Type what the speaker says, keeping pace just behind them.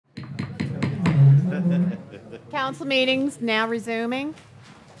Council meetings now resuming.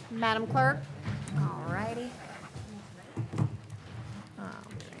 Madam Clerk? All righty.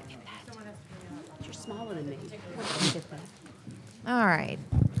 You're smaller than me. All right.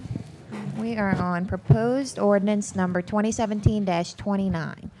 We are on proposed ordinance number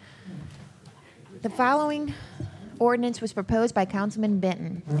 2017-29. The following ordinance was proposed by Councilman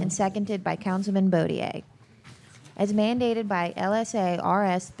Benton and seconded by Councilman Bodier. As mandated by LSA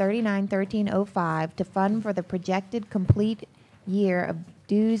RS 391305 to fund for the projected complete year of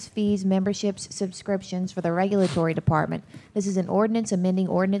dues, fees, memberships, subscriptions for the regulatory department. This is an ordinance amending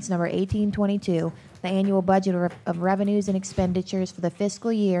ordinance number 1822, the annual budget of revenues and expenditures for the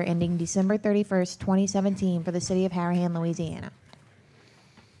fiscal year ending December 31st, 2017 for the city of Harahan, Louisiana.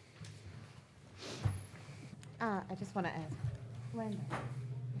 I just want to ask, Linda,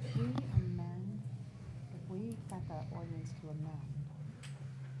 if we got the ordinance to amend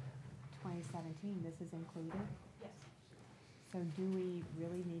 2017, this is included? Yes. So do we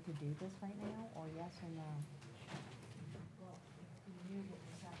really need to do this right now, or yes or no? Well, if we knew what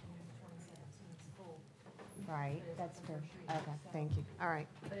was happening in 2017, it's full. Right, that's true. Okay, thank you. All right,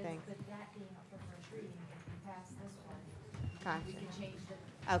 thanks. But that being up for first reading, if we pass this one, Gotcha. we can change the.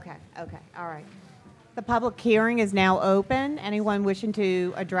 Okay, all right. The public hearing is now open. Anyone wishing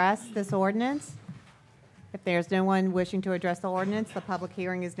to address this ordinance? If there's no one wishing to address the ordinance, the public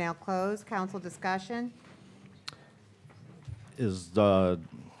hearing is now closed. Council discussion? Is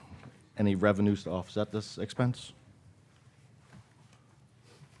any revenues to offset this expense?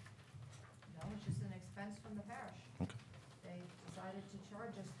 No, it's just an expense from the parish. Okay. They decided to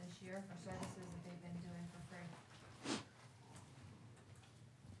charge us this year for services that they've been doing for free.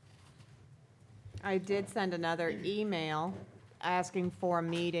 I did send another email asking for a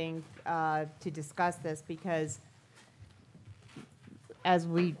meeting to discuss this because as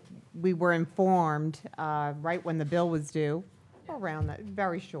we were informed right when the bill was due, around that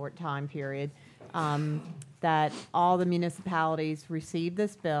very short time period, that all the municipalities received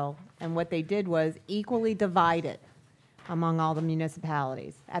this bill, and what they did was equally divide it among all the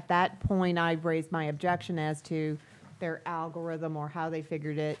municipalities. At that point, I raised my objection as to their algorithm or how they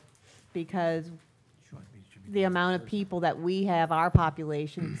figured it, because the amount of people that we have, our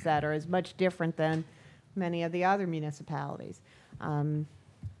population, et cetera, is much different than many of the other municipalities.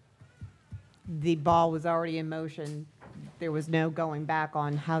 The ball was already in motion. There was no going back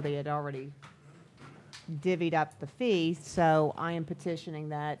on how they had already divvied up the fee. So I am petitioning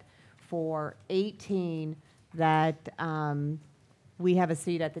that for 18, that we have a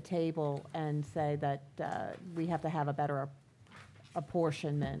seat at the table and say that we have to have a better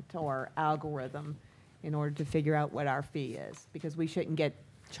apportionment or algorithm in order to figure out what our fee is, because we shouldn't get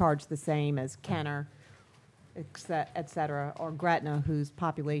charged the same as Kenner, et cetera, or Gretna, whose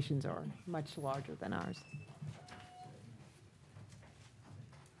populations are much larger than ours.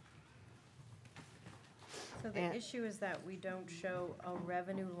 So the issue is that we don't show a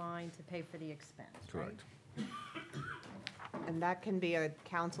revenue line to pay for the expense, right? Correct. And that can be a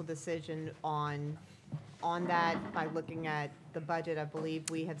council decision on that by looking at the budget. I believe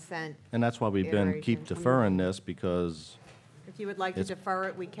we have sent. And that's why we've been keep iterations. deferring this, because If you would like to defer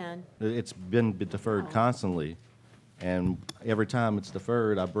it, we can. it's been deferred constantly. And every time it's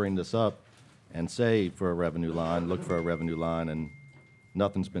deferred, I bring this up and say for a revenue line, look for a revenue line, and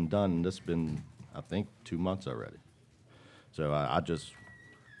nothing's been done. And this has been, I think, 2 months already. So I just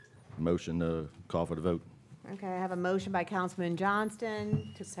motion to call for the vote. Okay, I have a motion by Councilman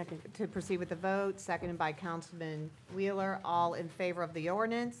Johnston to proceed with the vote, seconded by Councilman Wheeler. All in favor of the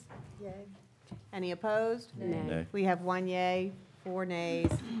ordinance? Yay. Any opposed? Nay. We have 1 yay, 4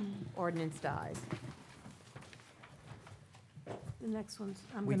 nays. Ordinance dies. The next one's,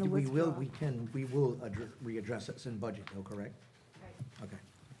 I'm We going to we will, withdraw. we will readdress it. It's in budget though, correct? Okay.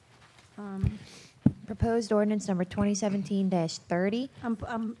 Proposed ordinance number 2017-30.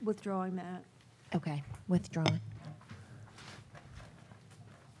 I'm withdrawing that. Okay, withdrawn.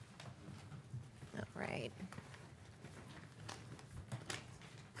 All right.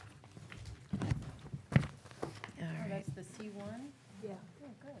 All Oh, right. that's the C1? Yeah. Oh,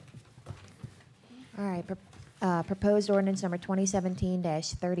 good. All right, proposed ordinance number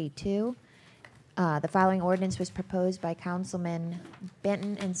 2017-32. The following ordinance was proposed by Councilman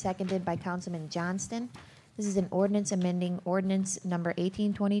Benton and seconded by Councilman Johnston. This is an ordinance amending ordinance number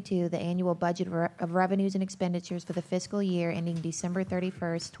 1822, the annual budget of revenues and expenditures for the fiscal year ending December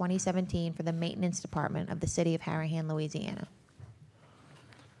 31st, 2017 for the Maintenance Department of the City of Harahan, Louisiana.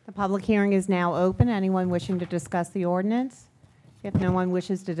 The public hearing is now open. Anyone wishing to discuss the ordinance? If no one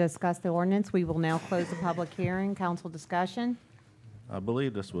wishes to discuss the ordinance, we will now close the public hearing. Council discussion? I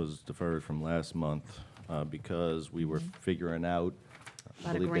believe this was deferred from last month because we were figuring out, I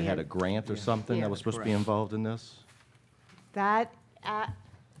About a believe they had a grant or something Yeah, that was supposed to be correct. involved in this. That,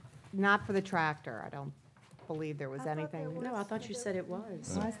 not for the tractor, I don't believe there was anything. No, I thought you said it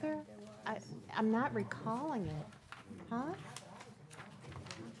was. Was there? I'm not recalling it. Huh?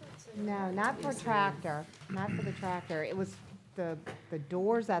 No, not for tractor, not for the tractor. It was the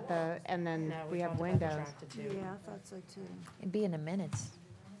doors at the, and then we have windows. Yeah, I thought so too. It'd be in the minutes.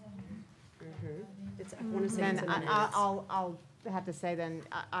 It's, I want to say Then it's in the minutes. I'll have to say then,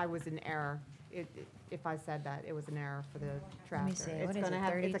 I was in error. If I said that, it was an error for the tractor. see, It's what is gonna it,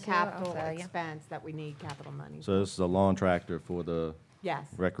 have, it's a 32? I'll capital tell ya. expense that we need capital money. So this is a lawn tractor for the Yes,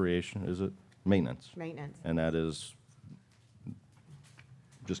 recreation, is it? Maintenance. maintenance. And that is,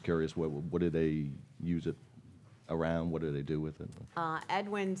 just curious, what do they use it around? What do they do with it?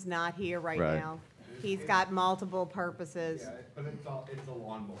 Edwin's not here right Right. now. He's got multiple purposes. Yeah, but it's a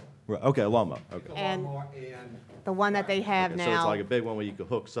lawnmower. Right, okay, lawnmower, It's okay. a And- lawnmower and, The one that they have Okay, so it's like a now, big one where you could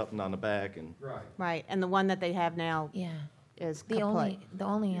hook something on the back and, right. right, and the one that they have now Yeah. is The kaput.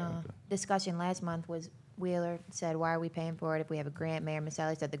 only discussion last month was Wheeler said, why are we paying for it if we have a grant? Mayor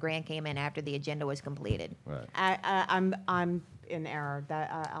Maselli said the grant came in after the agenda was completed. right. I'm in error.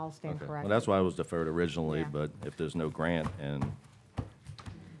 That, I'll stand Okay. corrected. Well, that's why it was deferred originally, Yeah. but if there's no grant and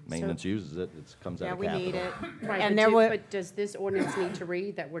maintenance uses it, it comes out Yeah, of we capital. need it. Right, And but there were, but does this ordinance need to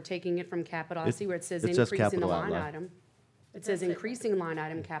read that we're taking it from capital? I It- see where it says it says increasing the capital line outlay. item. It says increasing line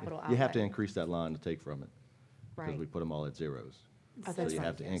item, capital outlay. You have to increase that line to take from it, because right, we put them all at zeros. Oh, So that's you right,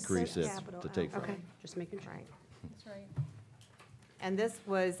 have to yes. increase it Capital to take from Okay, it. just making sure. right. That's right. And this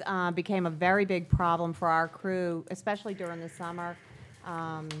was, became a very big problem for our crew, especially during the summer,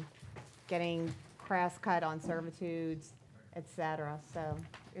 getting grass cut on servitudes, et cetera. So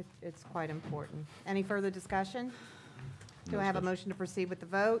it's quite important. Any further discussion? Do I have a motion to proceed with the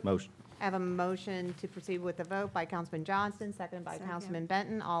vote? Motion. I have a motion to proceed with the vote by Councilman Johnston, seconded by Second. Councilman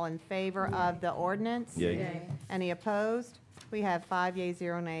Benton. All in favor of the ordinance? Yay. Any opposed? We have 5 yeas,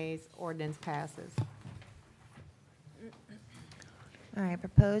 0 nays. Ordinance passes. All right,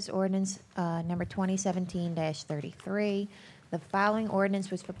 proposed ordinance number 2017-33. The following ordinance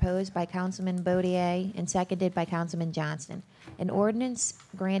was proposed by Councilman Bodier and seconded by Councilman Johnston. An ordinance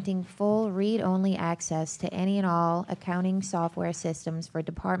granting full read-only access to any and all accounting software systems for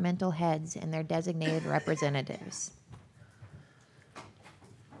departmental heads and their designated representatives.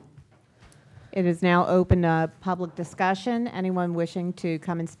 It is now open to public discussion. Anyone wishing to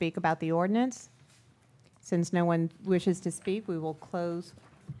come and speak about the ordinance? Since no one wishes to speak, we will close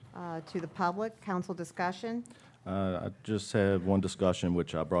to the public. Council discussion. I just had one discussion,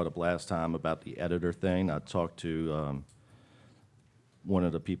 which I brought up last time about the editor thing. I talked to one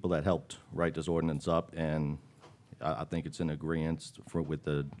of the people that helped write this ordinance up, and I think it's in agreement with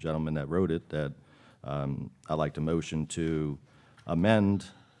the gentleman that wrote it, that I'd like to motion to amend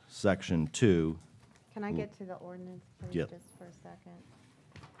Section 2. Can I get to the ordinance, please, Yep. just for a second?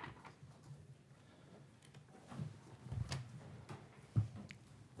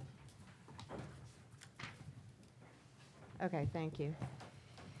 Okay, thank you.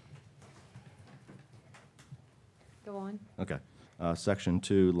 Go on. Okay. Section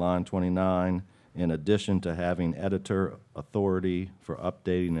 2, line 29, in addition to having editor authority for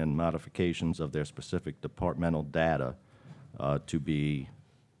updating and modifications of their specific departmental data to be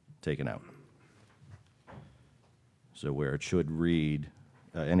taken out. So where it should read,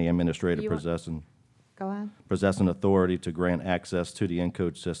 any administrator You want- possessing Go ahead. authority to grant access to the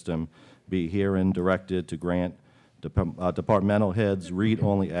encode system be herein directed to grant departmental heads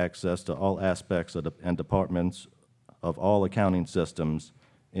read-only access to all aspects of and departments of all accounting systems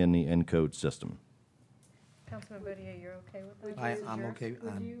in the encode system. Councilman Bodier, you're okay with that? I'm okay.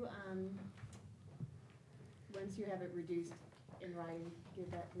 Would you, once you have it reduced in writing, give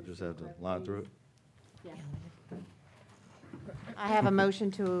that? Just have to line through it? Yeah. I have a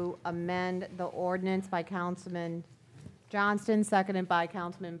motion to amend the ordinance by Councilman Johnston, seconded by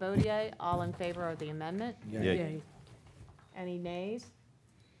Councilman Bodier. All in favor of the amendment? Yay. Any nays?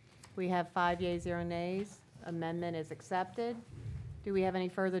 We have 5 yeas, 0 nays. Amendment is accepted. Do we have any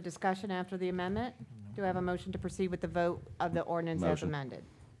further discussion after the amendment? Do I have a motion to proceed with the vote of the ordinance as Motion. amended?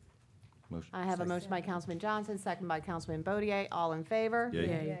 Motion. I have a motion by Councilman Johnson, second by Councilman Bodier. All in favor? Yay.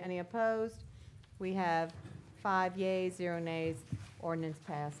 Yay. Any opposed? We have 5 yeas, 0 nays. Ordinance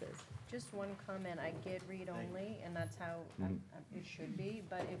passes. Just one comment, I get read-only, and that's how it should be,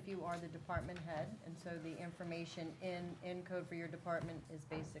 but if you are the department head, and so the information in code for your department is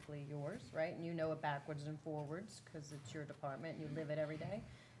basically yours, right? And you know it backwards and forwards, because it's your department, and you live it every day.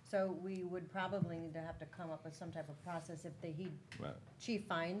 So we would probably need to have to come up with some type of process if Right. Chief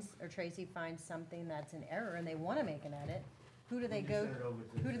finds, or Tracy finds something that's an error and they want to make an edit, who do they go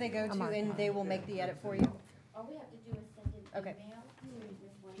to and they will make the edit for you? All we have to do is send an Okay. email to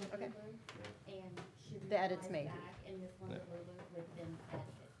this one Okay. and should The edit's reply made. back and this one with them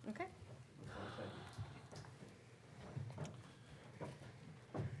edited. Okay.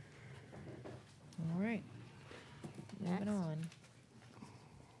 All right. Next. Moving on.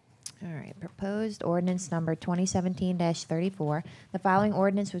 All right, proposed ordinance number 2017-34. The following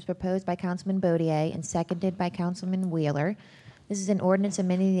ordinance was proposed by Councilman Bodier and seconded by Councilman Wheeler. This is an ordinance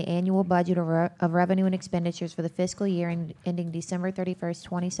amending the annual budget of revenue and expenditures for the fiscal year ending December 31st,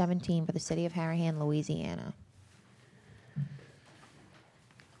 2017 for the city of Harahan, Louisiana.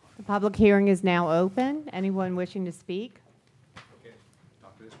 The public hearing is now open. Anyone wishing to speak? Okay,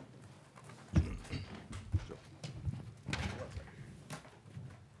 talk to this one.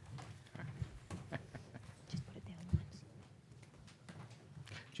 Just put it down once.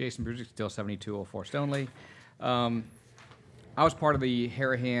 Jason Brusick, still 7204 Stoneley. I was part of the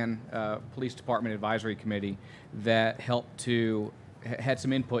Harahan Police Department Advisory Committee that helped to had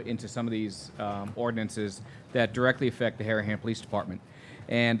some input into some of these ordinances that directly affect the Harahan Police Department.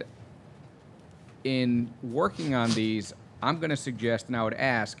 And in working on these, I'm going to suggest, and I would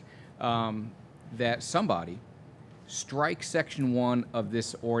ask, that somebody strike Section 1 of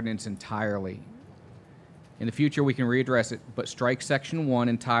this ordinance entirely. In the future, we can readdress it, but strike Section 1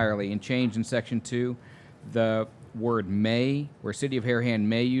 entirely and change in Section 2 the word may, where City of Harahan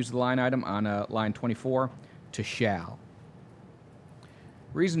may use the line item on line 24, to shall.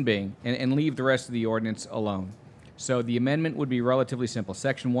 Reason being, and leave the rest of the ordinance alone. So the amendment would be relatively simple.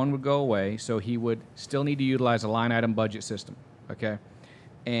 Section 1 would go away, so he would still need to utilize a line item budget system, okay?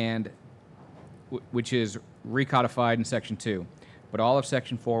 And which is recodified in Section 2. But all of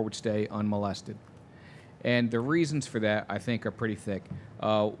Section 4 would stay unmolested. And the reasons for that, I think, are pretty thick.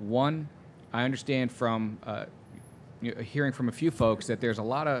 One, I understand from hearing from a few folks that there's a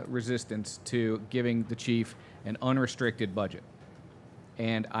lot of resistance to giving the chief an unrestricted budget.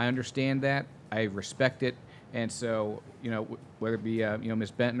 And I understand that. I respect it. And so, whether it be,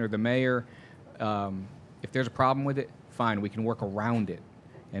 Ms. Benton or the mayor, if there's a problem with it, fine, we can work around it.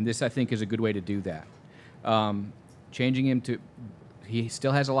 And this, I think, is a good way to do that. Changing him to, he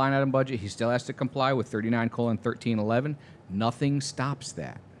still has a line item budget. He still has to comply with 39:1311. Nothing stops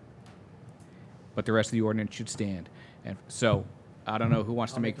that. But the rest of the ordinance should stand. And so, I don't know who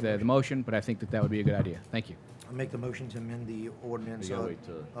wants to make the motion, but I think that would be a good idea. Thank you. I'll make the motion to amend the ordinance. You gotta wait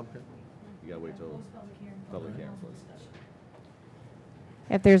till, Okay. you gotta wait till public hearing first.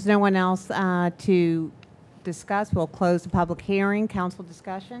 If there's no one else to discuss, we'll close the public hearing. Council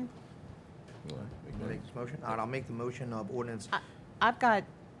discussion? You wanna make Wanna that? make this motion? All right, I'll make the motion of ordinance. I've got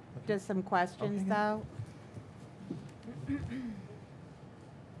just some questions, Okay. though.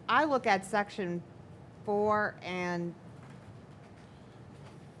 I look at Section 4 and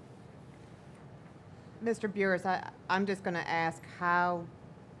Mr. Burris, I'm just going to ask how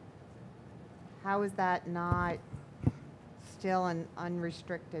is that not still an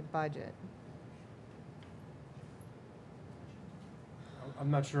unrestricted budget? I'm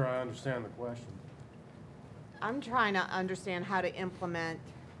not sure I understand the question. I'm trying to understand how to implement,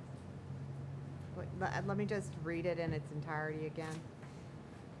 let me just read it in its entirety again.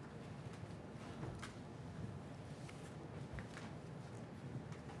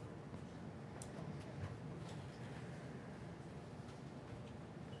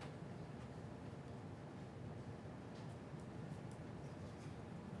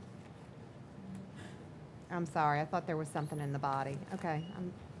 I'm sorry, I thought there was something in the body. Okay,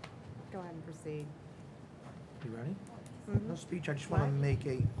 go ahead and proceed. You ready? Mhm. No speech, I just want to What? make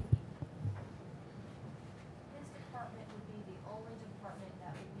a, This department would be the only department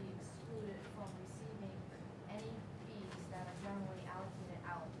that would be excluded from receiving any fees that are generally allocated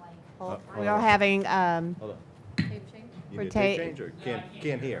out, like. We are having, Hold on. Tape change? You For need a tape ta- change or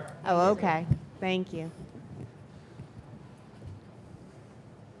can't hear? oh, okay, thank you.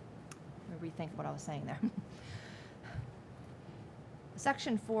 Let me rethink what I was saying there.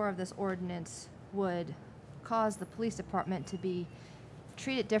 Section 4 of this ordinance would cause the police department to be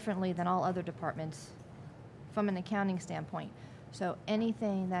treated differently than all other departments from an accounting standpoint. So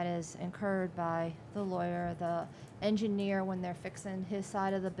anything that is incurred by the lawyer, the engineer when they're fixing his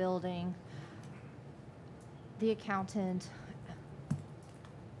side of the building, the accountant,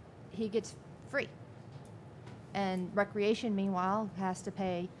 he gets free. And recreation, meanwhile, has to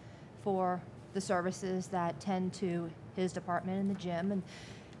pay for the services that tend to his department in the gym. And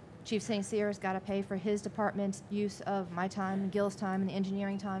Chief St. Cyr's got to pay for his department's use of my time, and Gil's time, and the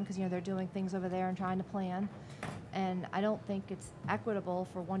engineering time, because, they're doing things over there and trying to plan. And I don't think it's equitable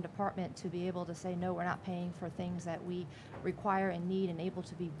for one department to be able to say, no, we're not paying for things that we require and need and able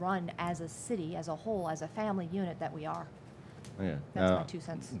to be run as a city, as a whole, as a family unit that we are. Yeah. That's Now, my 2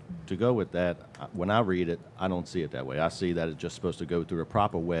 cents. to go with that, when I read it, I don't see it that way. I see that it's just supposed to go through a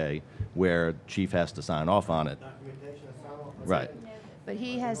proper way where chief has to sign off on it. Right. But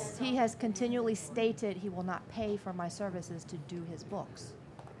he has continually stated he will not pay for my services to do his books.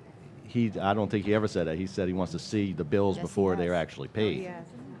 I don't think he ever said that. He said he wants to see the bills Yes, he before they're has. actually paid.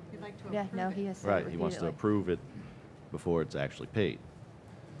 Yeah, no, he has said Right, he wants to repeatedly. approve it before it's actually paid.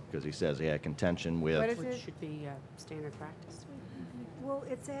 Because he says he had contention What with, is Which it? should be standard practice. Well,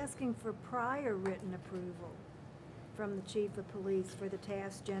 it's asking for prior written approval from the chief of police for the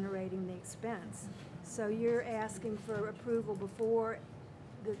task generating the expense. So you're asking for approval before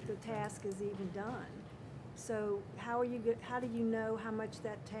the task is even done. So how do you know how much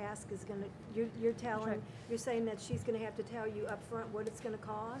that task is gonna, you're saying that she's gonna have to tell you upfront what it's gonna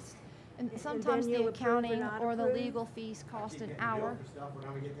cost? And then sometimes you'll the approve or accounting not or the approve? legal fees cost an hour.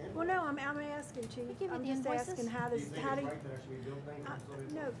 Well, no, I'm asking, Chief. give you I'm the just invoices? asking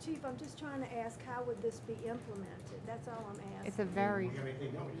no, Chief, I'm just trying to ask, how would this be implemented? That's all I'm asking. It's a very,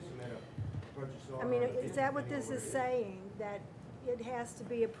 I mean, is that what this is saying, that it has to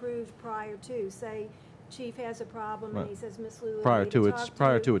be approved prior to? Say, Chief has a problem and he Right. says, Miss Lulu, I prior need to talk it's, to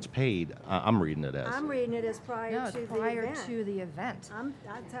prior you." to it's paid, I'm reading it as. I'm reading it as prior No, to it's the prior event. to the event.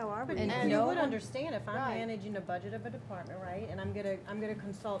 That's how I read And it. And you no would one- understand if I'm Right. managing a budget of a department, right? And I'm gonna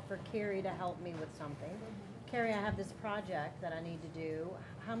consult for Carrie to help me with something. Carrie, I have this project that I need to do.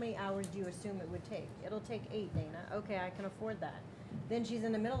 How many hours do you assume it would take? It'll take 8, Dana. Okay, I can afford that. Then she's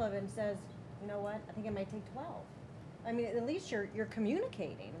in the middle of it and says, you know what? I think it might take 12. I mean, at least you're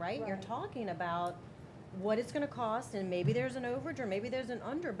communicating, right? You're Right. talking about what it's gonna cost, and maybe there's an overage or maybe there's an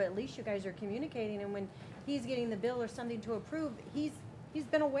under, but at least you guys are communicating, and when he's getting the bill or something to approve, he's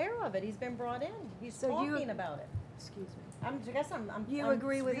been aware of it, he's been brought in, he's So you- talking about it. Excuse me. I guess I'm You I'm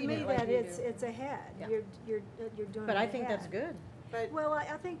agree with reading me it like that you it's do. ahead? Yeah. You're doing it But I think that's ahead. good. Well, I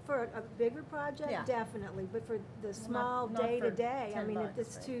think for a bigger project, Yeah. definitely, but for the small not for day-to-day, I 10 mean, bucks,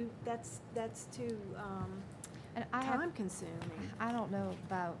 it's right. too, that's too, And I have, time-consuming. I don't know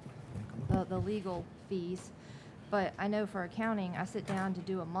about the legal fees, but I know for accounting, I sit down to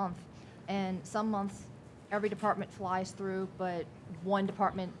do a month, and some months, every department flies through, but one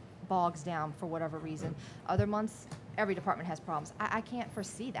department bogs down for whatever reason. Other months, every department has problems. I can't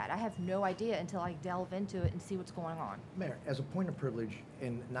foresee that. I have no idea until I delve into it and see what's going on. Mayor, as a point of privilege,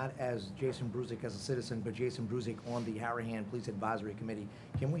 and not as Jason Brusick as a citizen, but Jason Brusick on the Harahan Police Advisory Committee,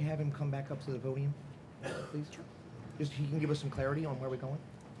 can we have him come back up to the podium, please? Just, he can give us some clarity on where we're going?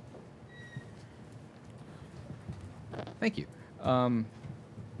 Thank you.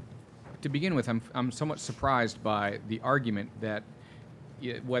 To begin with, I'm somewhat surprised by the argument that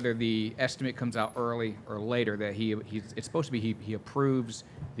whether the estimate comes out early or later, that it's supposed to be he approves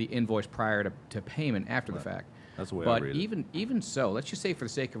the invoice prior to payment after the fact. That's the way I But read it. even so, let's just say for the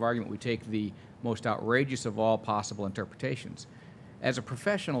sake of argument, we take the most outrageous of all possible interpretations. As a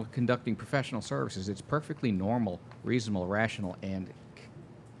professional conducting professional services, it's perfectly normal, reasonable, rational, and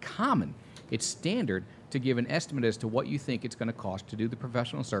common. It's standard to give an estimate as to what you think it's going to cost to do the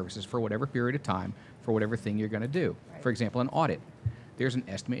professional services for whatever period of time, for whatever thing you're going to do. For example, an audit. There's an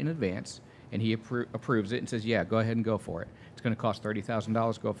estimate in advance, and he approves it and says, yeah, go ahead and go for it. It's going to cost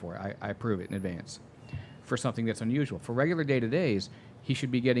 $30,000, go for it. I approve it in advance. For something that's unusual. For regular day-to-days, he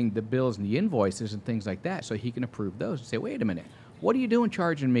should be getting the bills and the invoices and things like that so he can approve those and say, wait a minute, what are you doing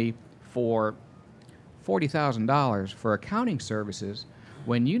charging me for $40,000 for accounting services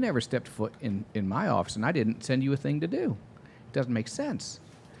when you never stepped foot in my office and I didn't send you a thing to do? It doesn't make sense.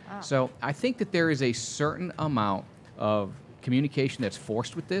 So I think that there is a certain amount of communication that's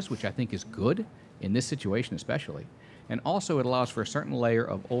forced with this, which I think is good in this situation especially. And also it allows for a certain layer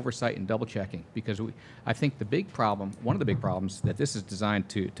of oversight and double checking, because I think the big problem, one of the big problems that this is designed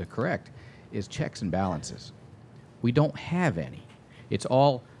to correct is checks and balances. We don't have any. It's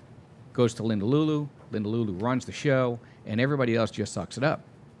all goes to Linda Lulu runs the show, and everybody else just sucks it up.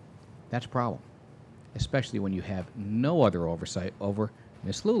 That's a problem, especially when you have no other oversight over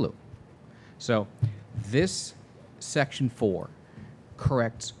Miss Lulu. So this Section 4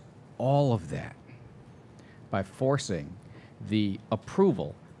 corrects all of that by forcing the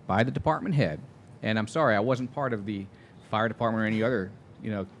approval by the department head. And I'm sorry, I wasn't part of the fire department or any other,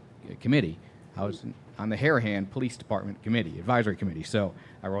 committee. I was on the Harahan Police Department Committee, Advisory Committee, so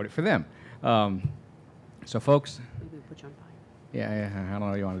I wrote it for them. So folks, maybe we put you on fire. Yeah, I don't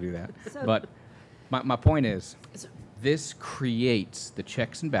know you want to do that. So- But my point is, this creates the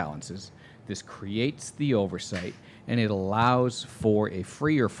checks and balances, this creates the oversight, and it allows for a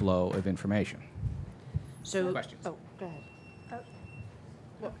freer flow of information. So, Questions? oh, go ahead.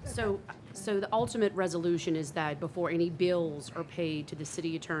 So the ultimate resolution is that before any bills are paid to the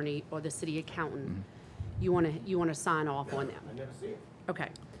city attorney or the city accountant, you want to sign off on them? I never see it. Okay.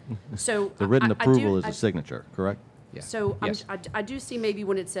 So. The written I do- approval is I- a signature, correct? Yeah. So Yes. I do see maybe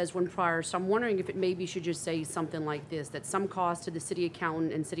when it says when prior, so I'm wondering if it maybe should just say something like this, that some cost to the city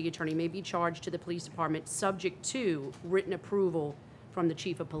accountant and city attorney may be charged to the police department, subject to written approval from the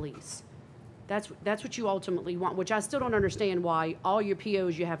chief of police. That's what you ultimately want, which I still don't understand why all your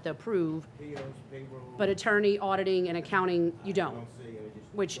POs you have to approve, but attorney, auditing, and accounting, you don't.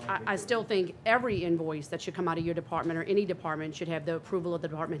 Which I still think every invoice that should come out of your department or any department should have the approval of the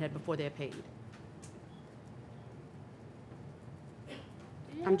department head before they're paid.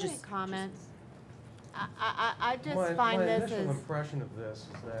 I'm just. Comments? I just My find this initial as, impression of this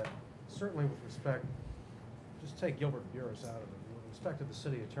is that, certainly with respect, just take Gilbert Burris out of it, with respect to the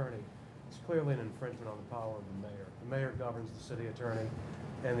city attorney, it's clearly an infringement on the power of the mayor. The mayor governs the city attorney,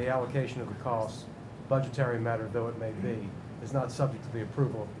 and the allocation of the costs, budgetary matter though it may be, is not subject to the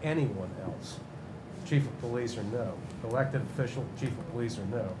approval of anyone else, chief of police or no, elected official, chief of police or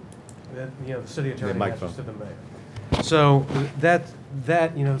no. The city attorney microphone. answers to the mayor. So that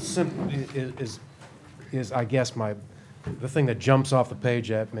simply is I guess the thing that jumps off the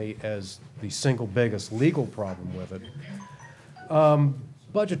page at me as the single biggest legal problem with it.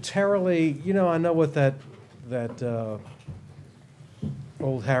 Budgetarily, I know what that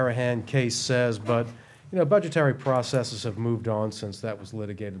old Harahan case says, but budgetary processes have moved on since that was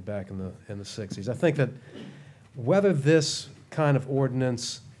litigated back in the 60s. I think that whether this kind of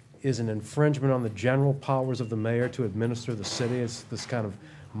ordinance is an infringement on the general powers of the mayor to administer the city. It's this kind of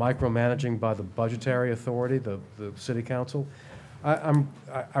micromanaging by the budgetary authority, the city council.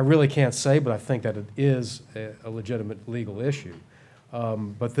 I really can't say, but I think that it is a legitimate legal issue.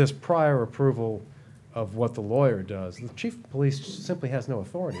 But this prior approval of what the lawyer does, the chief of police simply has no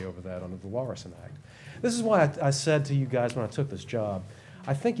authority over that under the Larson Act. This is why I said to you guys when I took this job,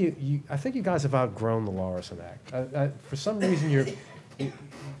 I think you guys have outgrown the Larson Act. For some reason, you're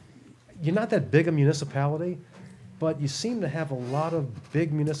not that big a municipality, but you seem to have a lot of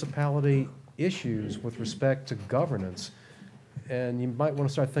big municipality issues with respect to governance. And you might want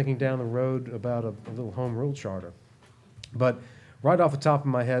to start thinking down the road about a little home rule charter. But right off the top of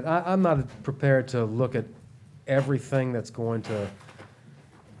my head, I'm not prepared to look at everything that's going to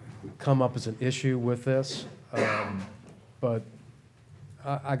come up as an issue with this. But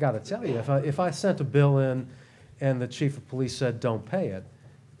I got to tell you, if I sent a bill in and the chief of police said, don't pay it,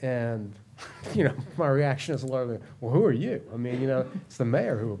 and, my reaction is largely, well, who are you? I mean, it's the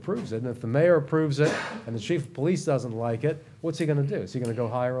mayor who approves it. And if the mayor approves it and the chief of police doesn't like it, what's he going to do? Is he going to go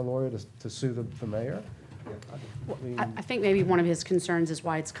hire a lawyer to sue the mayor? I think maybe one of his concerns is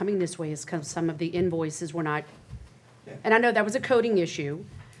why it's coming this way is because some of the invoices were not, and I know that was a coding issue,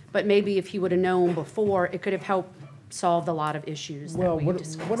 but maybe if he would have known before, it could have helped solve a lot of issues that Well, we what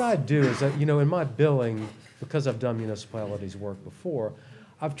discussed. I do is that, in my billing, because I've done municipalities work before,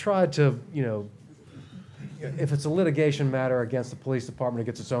 I've tried to, if it's a litigation matter against the police department,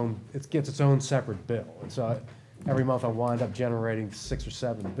 it gets its own separate bill. And so every month I wind up generating 6 or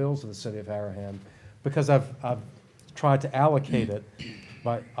 7 bills to the city of Harahan because I've tried to allocate it.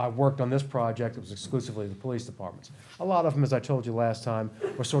 But I worked on this project, it was exclusively the police departments. A lot of them, as I told you last time,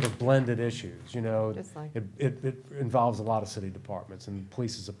 were sort of blended issues, Just like- It involves a lot of city departments, and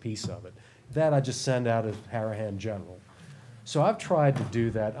police is a piece of it. That I just send out as Harahan General. So I've tried to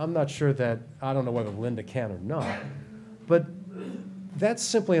do that. I'm not sure that, I don't know whether Linda can or not, but that's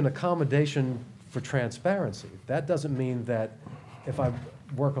simply an accommodation for transparency. That doesn't mean that if I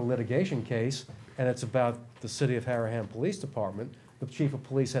work a litigation case and it's about the city of Harahan Police Department, the chief of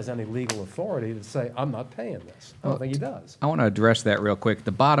police has any legal authority to say, I'm not paying this. I don't think he does. I want to address that real quick.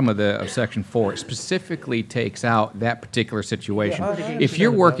 The bottom of Section 4 specifically takes out that particular situation. Yeah, I If understand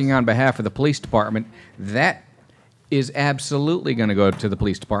you're it working does. on behalf of the police department, that is absolutely going to go to the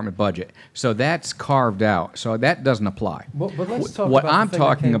police department budget. So that's carved out. So that doesn't apply. But let's talk What about the I'm thing that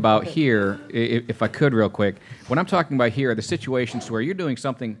talking came- about okay. here, if I could real quick, what I'm talking about here are the situations where you're doing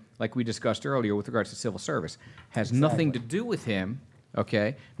something like we discussed earlier with regards to civil service. Has nothing to do with him,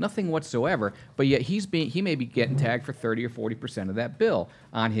 okay? Nothing whatsoever, but yet he may be getting tagged for 30 or 40% of that bill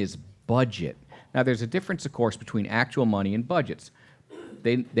on his budget. Now, there's a difference, of course, between actual money and budgets.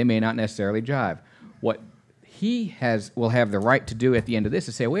 They may not necessarily jive. What he will have the right to do at the end of this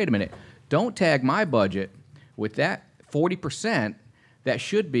is say, wait a minute, don't tag my budget with that 40% that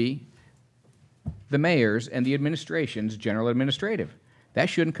should be the mayor's and the administration's general administrative. That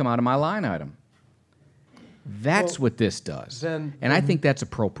shouldn't come out of my line item. That's Well, what this does. then- And I think that's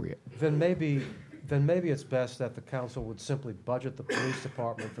appropriate. Then maybe it's best that the council would simply budget the police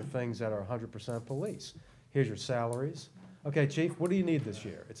department for things that are 100% police. Here's your salaries. Okay, chief, what do you need this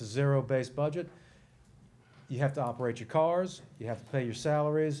year? It's a zero-based budget. You have to operate your cars, you have to pay your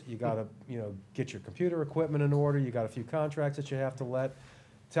salaries, you gotta, get your computer equipment in order, you got a few contracts that you have to let.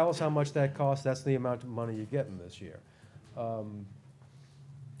 Tell us how much that costs, that's the amount of money you're getting this year.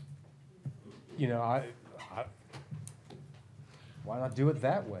 Why not do it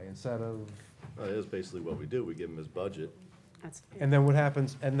that way instead of, That is basically what we do. We give him his budget. That's, and then what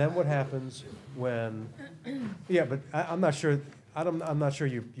happens when, yeah, but I'm not sure, I'm not sure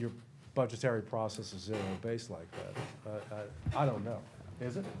your budgetary process is zero-based like that. I don't know.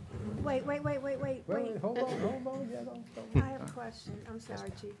 Is it? Wait, Wait, hold on, yeah, I have a question. I'm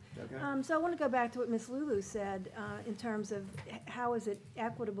sorry, Chief. So I want to go back to what Ms. Lulu said in terms of how is it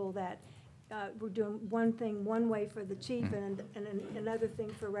equitable that we're doing one thing one way for the chief and another thing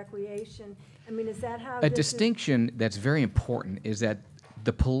for recreation? I mean, is that how A this is- distinction that's very important is that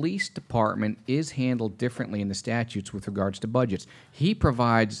the police department is handled differently in the statutes with regards to budgets. He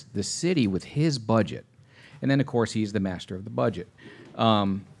provides the city with his budget, and then, of course, he's the master of the budget.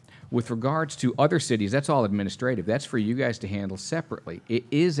 With regards to other cities, that's all administrative. That's for you guys to handle separately. It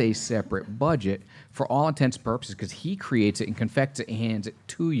is a separate budget for all intents and purposes because he creates it and confects it and hands it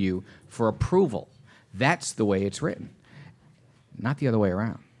to you for approval. That's the way it's written, not the other way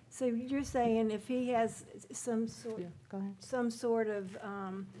around. So you're saying if he has some Go ahead. sort of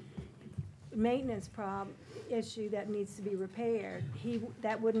maintenance issue that needs to be repaired, he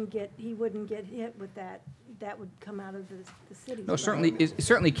wouldn't get hit with that. That would come out of the city's No, budget. it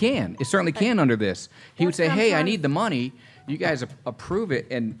certainly can. It certainly can under this. He would That's say, what I'm hey, I trying to- need the money. You guys approve it,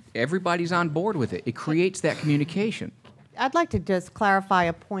 and everybody's on board with it. It creates that communication. I'd like to just clarify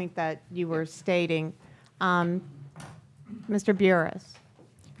a point that you were stating. Mr. Burris,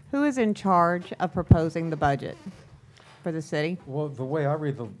 who is in charge of proposing the budget for the city? Well, the way I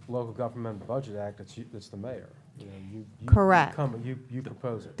read the Local Government Budget Act, it's the mayor. You Correct. You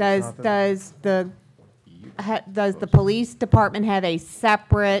propose it. It's Does, not the- does the police department have a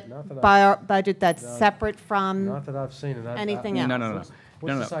separate Not that I- budget that's No, separate from? Not that I've seen, and anything No, else? no, no. What's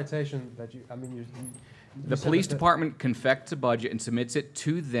No, no. the citation that you The said police that- department confects a budget and submits it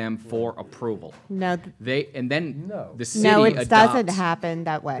to them for approval. No, And then No. the city no, it adopts. doesn't happen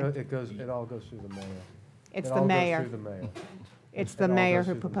that way. It all goes through the mayor. It's It the all goes mayor. through the mayor. It's It the all mayor goes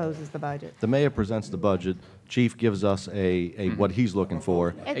who through the mayor. proposes the budget. The mayor presents the budget, chief gives us what he's looking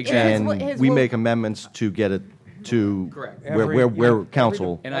for. It's And his we will- make amendments to get it to Correct. where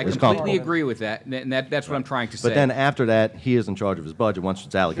council And I is completely comfortable. agree with that, and that's what I'm trying to say. But then after that, he is in charge of his budget once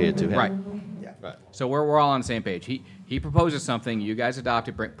it's allocated to him. Right. Right. So we're all on the same page. He proposes something, you guys adopt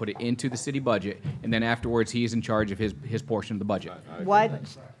it, put it into the city budget, and then afterwards, he's in charge of his portion of the budget. What,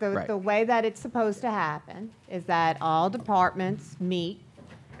 Right. the way that it's supposed to happen is that all departments meet,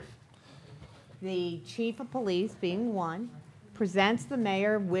 the chief of police being one, presents the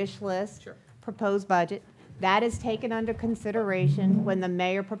mayor wish list, Sure. proposed budget. That is taken under consideration when the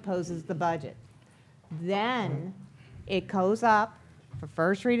mayor proposes the budget. Then it goes up for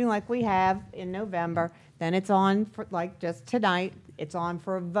first reading like we have in November, then it's on for, like just tonight, it's on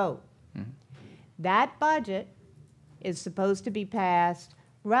for a vote. That budget is supposed to be passed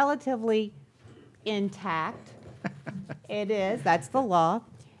relatively intact. It is, that's the law.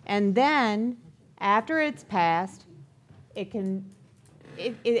 And then, after it's passed, it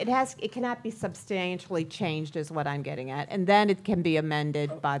cannot be substantially changed is what I'm getting at. And then it can be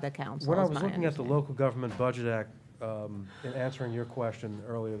amended by the council, When I is was my looking at the understanding. Local Government Budget Act, in answering your question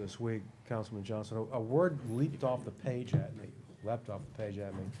earlier this week, Councilman Johnson, a word leapt off the page at me.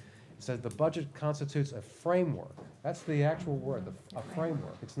 It said the budget constitutes a framework. That's the actual word, a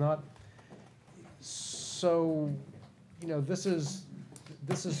framework. It's not, so, this is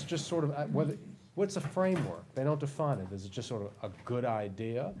just sort of, what's a framework? They don't define it. Is it just sort of a good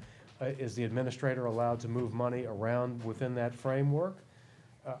idea? Is the administrator allowed to move money around within that framework?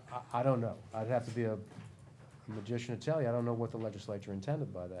 I don't know. I'd have to be a magician to tell you. I don't know what the legislature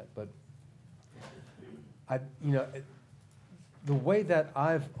intended by that, but the way that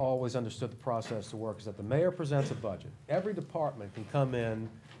I've always understood the process to work is that the mayor presents a budget. Every department can come in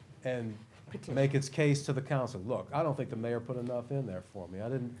and make its case to the council. Look, I don't think the mayor put enough in there for me. I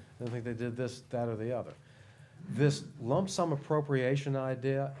didn't think they did this, that, or the other. This lump sum appropriation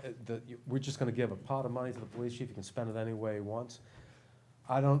idea, that we're just going to give a pot of money to the police chief, he can spend it any way he wants.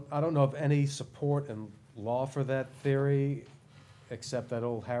 I don't know of any support in law for that theory, except that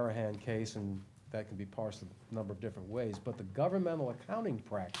old Harahan case, and that can be parsed a number of different ways. But the governmental accounting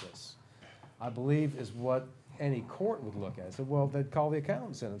practice, I believe, is what any court would look at. So, well, they'd call the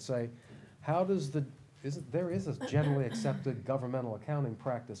accountants in and say, how does there is a generally accepted governmental accounting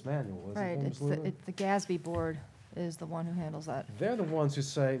practice manual, isn't Right, there, it's Ms. Lulu? the GASB board is the one who handles that. They're the ones who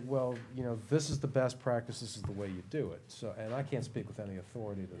say, well, you know, this is the best practice, this is the way you do it. So, and I can't speak with any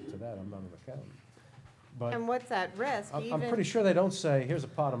authority to that, I'm not an accountant. But And what's at risk? I'm pretty sure they don't say, here's a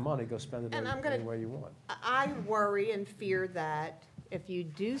pot of money, go spend it And I'm gonna- any way you want. I worry and fear that if you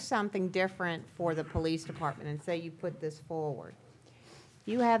do something different for the police department and say you put this forward,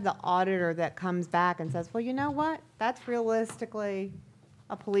 you have the auditor that comes back and says, well, you know what? That's realistically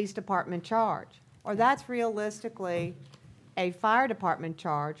a police department charge, or that's realistically a fire department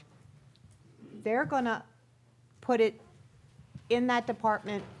charge. They're gonna put it in that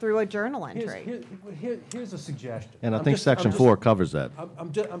department through a journal entry. Here's a suggestion. And I I'm think just- Section I'm just- 4 covers that.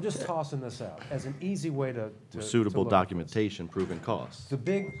 I'm just tossing this out as an easy way to Suitable look at this. documentation proving costs. The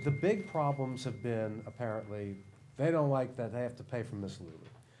big problems have been, apparently, they don't like that they have to pay for Miss Lulu.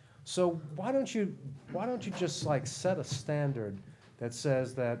 So why don't you just like set a standard that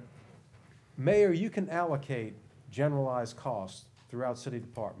says that, Mayor, you can allocate generalized costs throughout city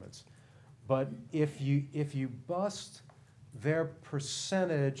departments, but if you bust their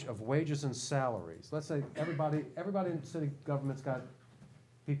percentage of wages and salaries, let's say everybody in city government's got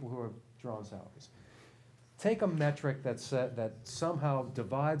people who are drawing salaries. Take a metric that somehow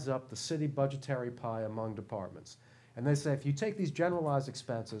divides up the city budgetary pie among departments. And they say, if you take these generalized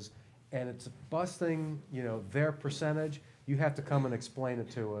expenses and it's busting, you know, their percentage, you have to come and explain it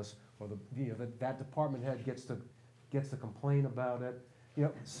to us, or that department head gets to complain about it. You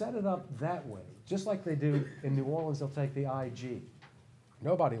know, set it up that way, just like they do in New Orleans. They'll take the IG.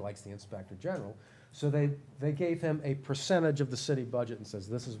 Nobody likes the inspector general, so they gave him a percentage of the city budget and says,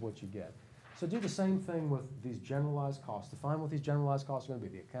 this is what you get. So do the same thing with these generalized costs. Define what these generalized costs are going to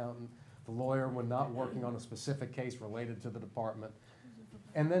be. The accountant, the lawyer, when not working on a specific case related to the department.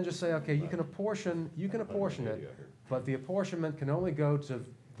 And then just say, okay, you can apportion it, but the apportionment can only go to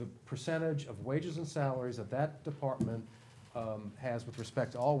the percentage of wages and salaries that that department has with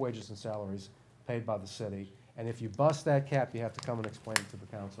respect to all wages and salaries paid by the city. And if you bust that cap, you have to come and explain it to the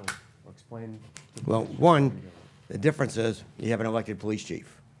council, or explain to the Well, police one, chief. the difference is you have an elected police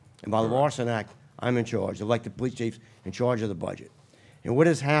chief. And by the Larson Act, I'm in charge. The elected police chief's in charge of the budget. And what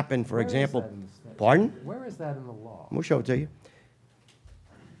has happened, for Where is example, that in the state? pardon? Where is that in the law? We'll show it to you.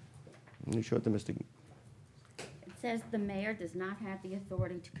 Let me show it to Mr. It says the mayor does not have the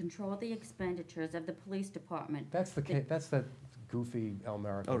authority to control the expenditures of the police department. That's that goofy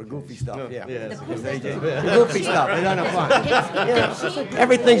Elmerica. Oh, the goofy case. stuff, yeah. The police- The goofy stuff, they don't have fun. The chief-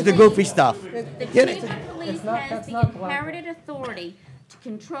 Everything's the goofy stuff. The Get it? chief of police It's not- has that's the not black. inherited authority to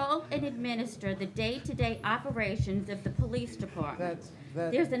control and administer the day-to-day operations of the police department.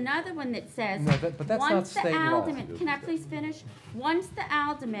 There's another one that says, No, but that's not once the state law. alderman, can I please finish? Once the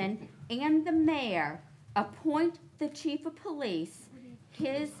alderman and the mayor appoint the chief of police,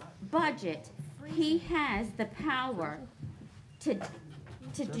 his budget, he has the power to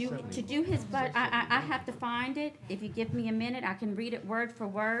do his I have to find it. If you give me a minute, I can read it word for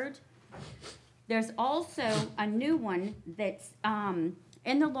word. There's also a new one that's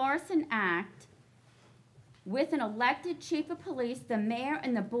in the Larson Act. With an elected chief of police, the mayor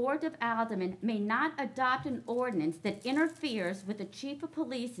and the board of aldermen may not adopt an ordinance that interferes with the chief of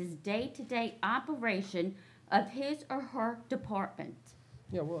police's day-to-day operation of his or her department.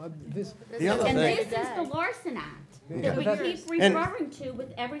 Yeah, well, this. The other And thing, this is the Larson Act that we but keep And- referring to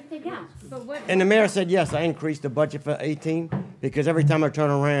with everything else. But what? and the mayor said, yes, I increased the budget for 18, because every time I turn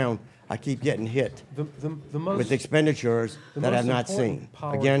around, I keep getting hit The most. with expenditures the that I've most not seen. important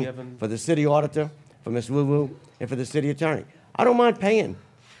power Again, given- for the city auditor, for Ms. Lulu, and for the city attorney. I don't mind paying.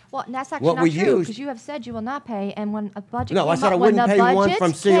 Well, that's actually What not we true, used- because you have said you will not pay, and when a budget No, I came said I up- when wouldn't the pay one budget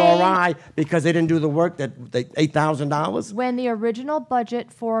from CRI because they didn't do the work, that they $8,000. When the original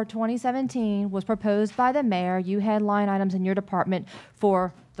budget for 2017 was proposed by the mayor, you had line items in your department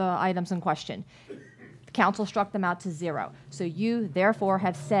for the items in question. The council struck them out to zero. So you therefore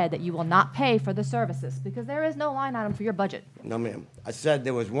have said that you will not pay for the services, because there is no line item for your budget. No, ma'am. I said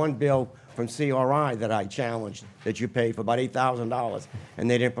there was one bill from CRI that I challenged that you paid for about $8,000, and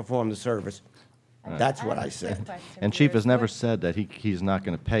they didn't perform the service. That's what I said. And Chief has never said that he's not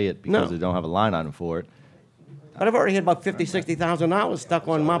going to pay it because No. they don't have a line item for it. But I've already had about $50,000, $60,000 stuck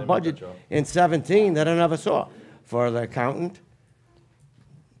on my budget in 17 that I never saw for the accountant,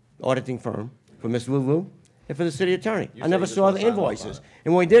 auditing firm, for Ms. Lulu, and for the city attorney. I never saw the invoices.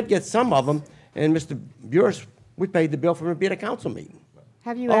 And when we did get some of them, and Mr. Burris, we paid the bill for him to be at a council meeting.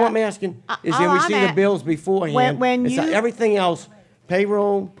 Have you? All a- I'm asking is all can we I'm see the a- bills beforehand? when It's you- everything else,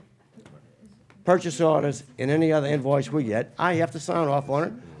 payroll, purchase orders, and any other invoice we get, I have to sign off on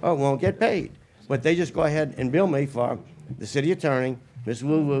it, or it won't get paid. But they just go ahead and bill me for the city attorney, Ms.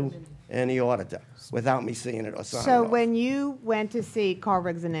 Lulu, and the auditor, without me seeing it or signing So off. when you went to see Carl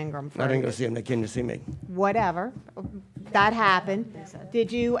Riggs and Ingram, I didn't go for see them, they came to see me. whatever, that happened,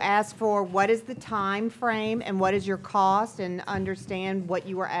 did you ask for what is the time frame and what is your cost and understand what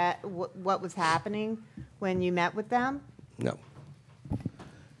you were at, what was happening when you met with them? No.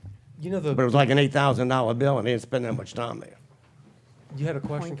 You know, But it was like an $8,000 bill, and they didn't spend that much time there. you had a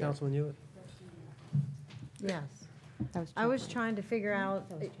question, Point. Councilman Hewitt? Yes. That was I was trying to figure out,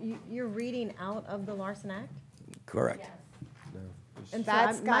 you're reading out of the Larson Act? Correct. And so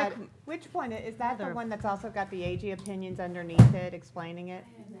That's my got, which one, is that the Other- one that's also got the AG opinions underneath it explaining it?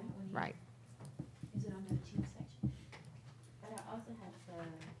 Right. Is it under the chief section? But I also have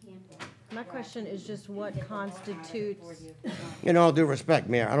the handbook. My question is just what constitutes, In all due respect,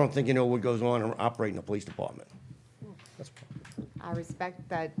 Mayor, I don't think you know what goes on and operating the police department. I respect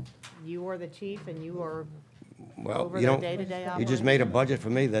that you are the chief and you are Well, over you their don't, day-to-day you just operations. made a budget for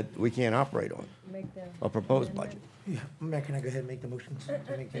me that we can't operate on, make the. a proposed budget. Yeah, Mayor, can I go ahead and make the motions to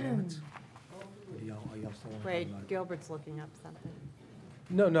make the amendments? Or y'all still want to Wait, talk about it? Gilbert's looking up something.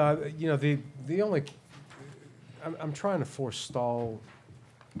 No, you know, the only, I'm trying to forestall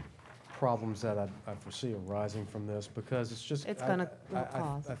problems that I foresee arising from this, because it's just. It's gonna I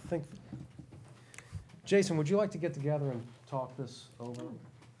cause. think, Jason, would you like to get together and talk this over?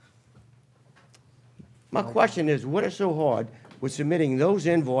 My question is, what is so hard with submitting those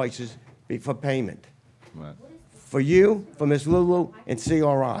invoices for payment? Right. For you, for Ms. Lulu, and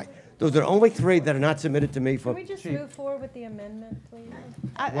CRI. Those are the only three that are not submitted to me Can for, we just Chief. move forward with the amendment, please?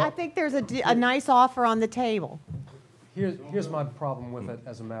 I think there's a nice offer on the table. Here's my problem with it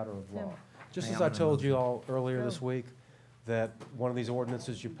as a matter of law. Just as I told you all earlier this week, that one of these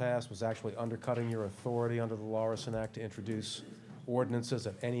ordinances you passed was actually undercutting your authority under the Larson Act to introduce ordinances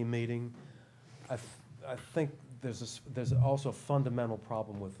at any meeting. I think there's also a fundamental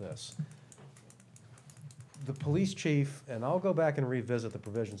problem with this. The police chief, and I'll go back and revisit the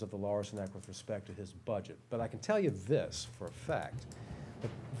provisions of the Larson Act with respect to his budget, but I can tell you this for a fact, that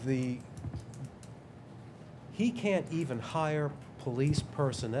he can't even hire police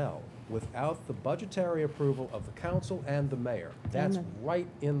personnel without the budgetary approval of the council and the mayor. That's right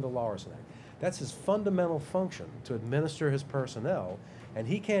in the Larson Act. That's his fundamental function, to administer his personnel, and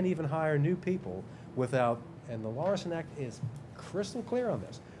he can't even hire new people without, and the Larson Act is crystal clear on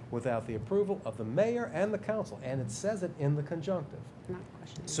this, without the approval of the mayor and the council, and it says it in the conjunctive.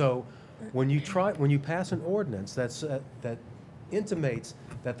 So when you pass an ordinance that intimates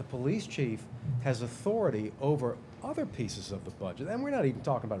that the police chief has authority over other pieces of the budget, and we're not even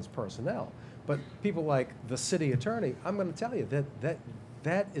talking about his personnel, but people like the city attorney, I'm going to tell you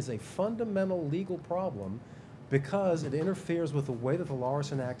that is a fundamental legal problem, because it interferes with the way that the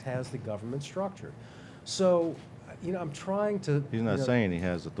Larson Act has the government structured. So, you know, I'm trying to. He's not saying he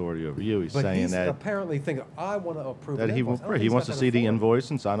has authority over you. He's But saying he's that, apparently thinking, I want to approve an that he, invoice. I don't think he he's wants got to that see the authority. invoice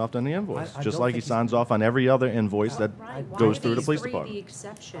and sign off on the invoice, I just don't like think he he's- signs off on every other invoice that Right, why goes are through the these police three department. the I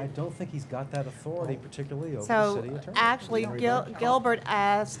exception? don't think he's got that authority, particularly over the So city attorney. actually, Gilbert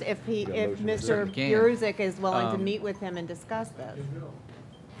asked if Mr. Certainly can. Burzek is willing to Um, meet with him and discuss this.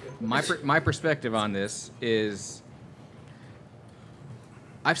 My perspective on this is,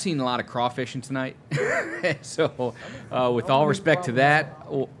 I've seen a lot of crawfishing tonight. So, with all respect to that,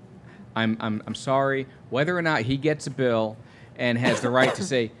 I'm sorry. Whether or not he gets a bill and has the right to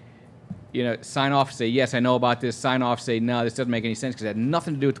say, you know, sign off, say yes, I know about this. Sign off, say no, this doesn't make any sense because it had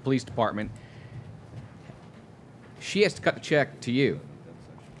nothing to do with the police department. She has to cut the check to you.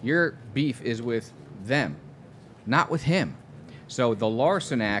 Your beef is with them, not with him. So the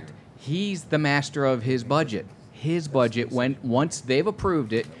Larson Act, he's the master of his budget. His budget, once they've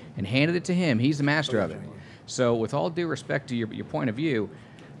approved it and handed it to him, he's the master of it. So with all due respect to your point of view,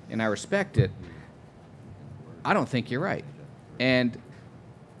 and I respect it, I don't think you're right. And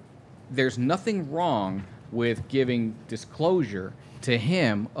there's nothing wrong with giving disclosure to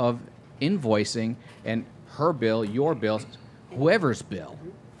him of invoicing and her bill, your bill, whoever's bill.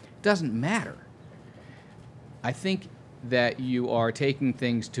 Doesn't matter. I think that you are taking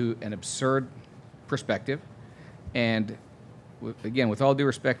things to an absurd perspective. And again, with all due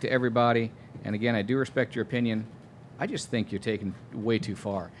respect to everybody, and again, I do respect your opinion, I just think you're taking way too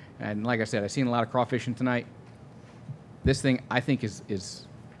far. And like I said, I've seen a lot of crawfishing tonight. This thing, I think, is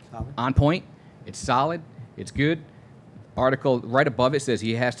on point. It's solid. It's good. article right above it says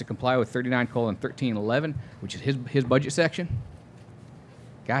he has to comply with 39:1311, which is his budget section.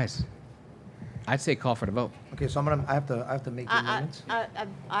 Guys, I'd say call for the vote. Okay, so I have to make the amendments? I'd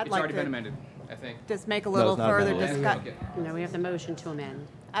It's like already been to amended, I think. just make a No, little it's not further amended. discussion. No, we have the motion to amend.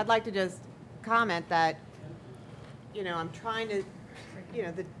 I'd like to just comment that, I'm trying to,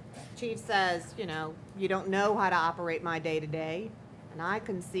 the chief says, you don't know how to operate my day-to-day. And I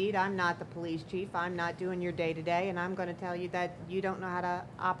concede, I'm not the police chief, I'm not doing your day-to-day, and I'm gonna tell you that you don't know how to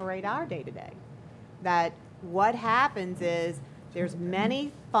operate our day-to-day. That what happens is, there's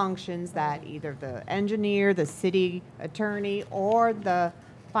many functions that either the engineer, the city attorney, or the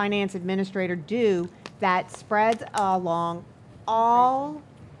finance administrator do that spreads along all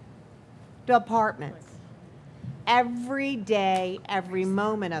departments, every day, every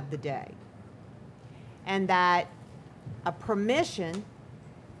moment of the day. And that a permission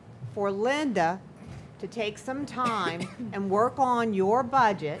for Linda to take some time and work on your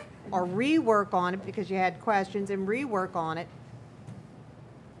budget or rework on it because you had questions and rework on it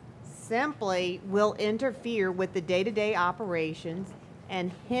simply will interfere with the day-to-day operations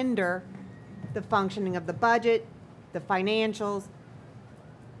and hinder the functioning of the budget, the financials,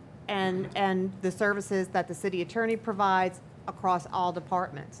 and the services that the city attorney provides across all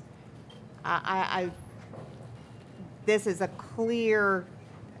departments. This is a clear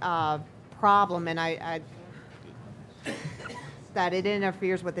problem, and that it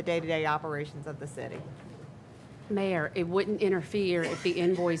interferes with the day-to-day operations of the city. Mayor, it wouldn't interfere if the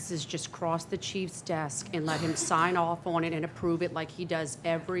invoices just crossed the chief's desk and let him sign off on it and approve it like he does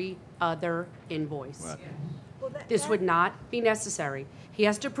every other invoice. Right. This would not be necessary. He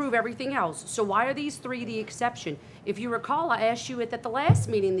has to approve everything else. So why are these three the exception? If you recall, I asked you at the last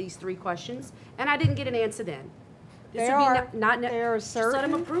meeting these three questions, and I didn't get an answer then. This There would are- be not there are just let him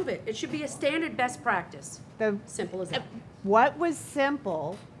certain- approve it. It should be a standard best practice. Simple as that. What was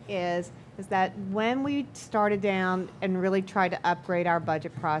simple is that when we started down and really tried to upgrade our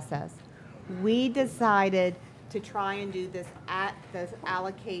budget process, we decided to try and do this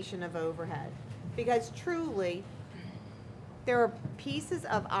allocation of overhead. Because truly, there are pieces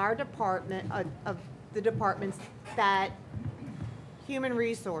of our department, of the departments that, human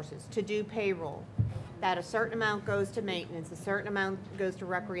resources, to do payroll, that a certain amount goes to maintenance, a certain amount goes to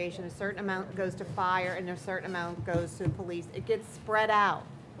recreation, a certain amount goes to fire, and a certain amount goes to police. It gets spread out.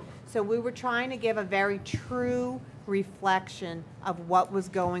 So we were trying to give a very true reflection of what was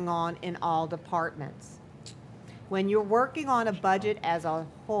going on in all departments. When you're working on a budget as a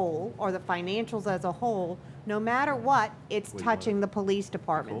whole, or the financials as a whole, no matter what, it's touching the police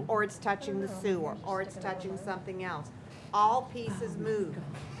department, or it's touching the sewer, or it's touching something else. All pieces move.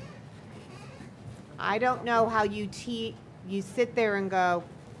 I don't know how you sit there and go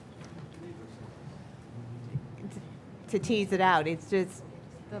to tease it out. It's just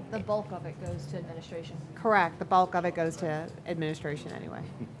The bulk of it goes to administration. correct. The bulk of it goes to administration anyway.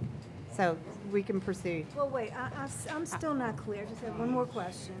 So we can proceed. Well, wait, I'm still not clear. Just have one more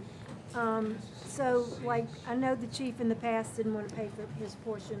question. So, like, I know the chief in the past didn't want to pay for his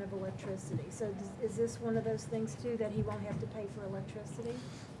portion of electricity. So is this one of those things too, that he won't have to pay for electricity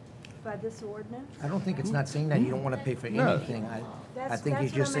by this ordinance? I don't think it's not saying that you don't want to pay for anything. I That's- think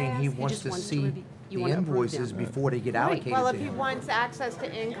he's that's just what I'm saying he asking. wants just to wants to see review- you the wanna approve invoices them. before they get allocated Well, to if he him. wants access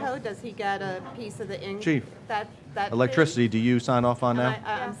to Incode, does he get a piece of the Incode? Chief, That fee? Electricity, do you sign off on And that?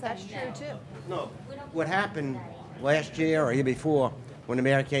 I'm saying true too. No, what happened last year or year before, when the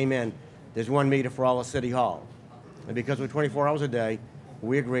mayor came in, there's one meter for all of City Hall. And because we're 24 hours a day,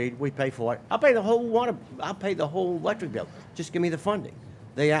 we agreed, we pay for it. I'll pay the whole electric bill. Just give me the funding.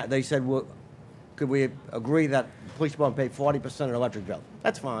 They said, well, could we agree that the police department pay 40% of the electric bill?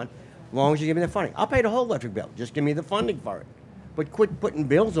 That's fine, as long as you give me the funding. I'll pay the whole electric bill, just give me the funding for it. But quit putting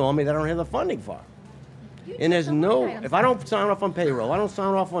bills on me that I don't have the funding for. And there's no, if I don't sign off on payroll, I don't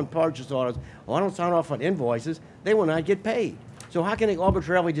sign off on purchase orders, or I don't sign off on invoices, they will not get paid. So how can they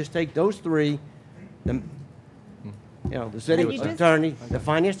arbitrarily just take those three, the city But you just- attorney, the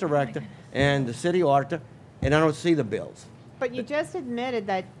finance director, and the city auditor, and I don't see the bills? But you just admitted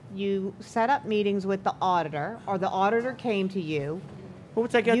that you set up meetings with the auditor, or the auditor came to you.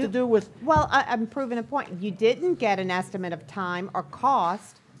 What's that got to do with? Well, I'm proving a point. You didn't get an estimate of time or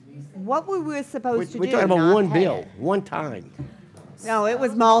cost. What were we supposed to do? We're talking about Not one pay bill, it? one time. No, it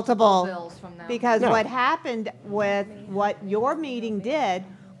was multiple. Bills from now. Because No. what happened with what your meeting did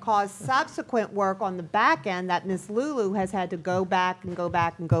caused subsequent work on the back end that Ms. Lulu has had to go back and go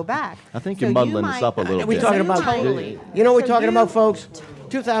back and go back. I think So you're you muddling this might- up a little Are we bit. talking you about, might- you know what we're so talking you- about, folks?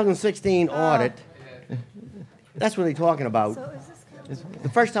 2016 audit. That's what they're talking about. So is this kind The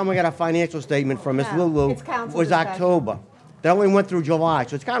first time we got a financial statement from Ms. No, Lulu it's council was discussion. October. That only went through July,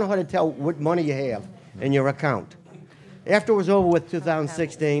 so it's kind of hard to tell what money you have in your account. After it was over with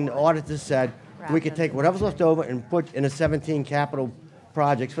 2016, the auditors said we could take whatever's left over and put in the 17 capital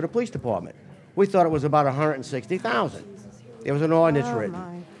projects for the police department. We thought it was about 160,000. There was an ordinance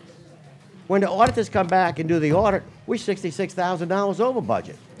written. When the auditors come back and do the audit, we're $66,000 over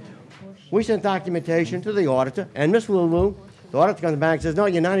budget. We sent documentation to the auditor and Ms. Lulu. The auditor comes back and says, no,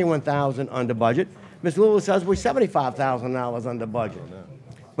 you're 91,000 under budget. Ms. Lulu says we're $75,000 under budget.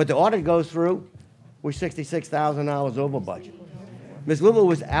 But the audit goes through, we're $66,000 over budget. Ms. Lulu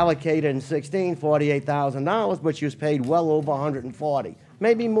was allocated in 16 $48,000, but she was paid well over 140,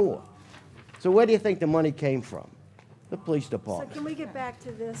 maybe more. So where do you think the money came from? The police So department. can we get back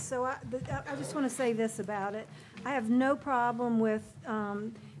to this? So I just want to say this about it. I have no problem with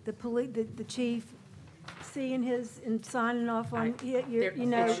the chief seeing his and signing off on, you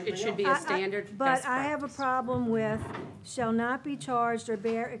know. It should be a standard But best I have a practice. problem with shall not be charged or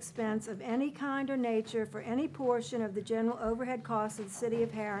bear expense of any kind or nature for any portion of the general overhead costs of the city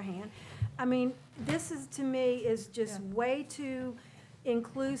of Harahan. I mean, this is, to me, is just way too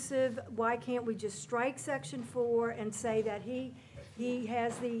inclusive. Why can't we just strike section 4 and say that he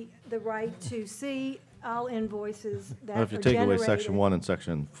has the right to see all invoices that are If you take away generated? section 1 and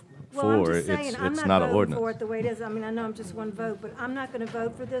section Well, I'm 4, just saying, I'm it's not not an voting ordinance. for it the way it is. I mean, I know I'm just one vote, but I'm not gonna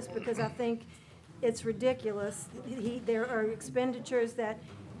vote for this because I think it's ridiculous. There are expenditures that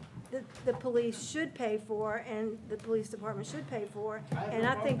the police should pay for and the police department should pay for. And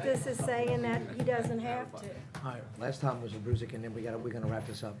I think this is saying that he doesn't have to. All right, last time, Mr. Brusick, and then we're gonna wrap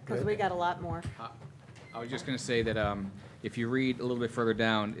this up. Because we got a lot more. I was just going to say that if you read a little bit further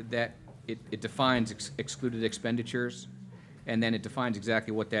down, that it defines excluded expenditures, and then it defines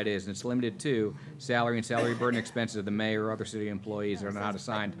exactly what that is. And it's limited to salary and salary burden expenses of the mayor or other city employees that are not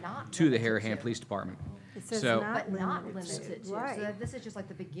assigned to the Harahan Police Department. It says So- not But not limited limited to, to. right. So that this is just like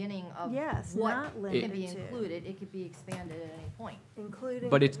the beginning of Yes, what not can limited be to. included. It could be expanded at any point. Including.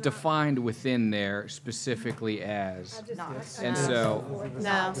 But it's not- defined within there specifically as, Not. and so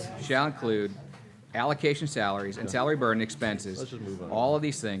No. shall include allocation salaries and salary burden Let's expenses, just move on. all of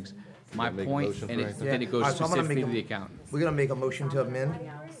these things. My Make a point, motion and for it- anything? then it All goes right, so I'm gonna specifically make to the a- accountant. We're gonna make a motion to amend.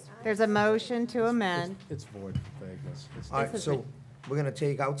 There's a motion to amend. It's void vagueness. It's- All right, so we're gonna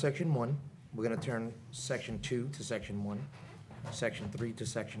take out section 1. We're gonna turn section 2 to section 1, section 3 to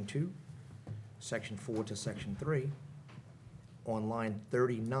section 2, section 4 to section 3. On line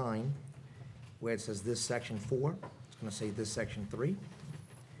 39, where it says this section 4, it's gonna say this section 3.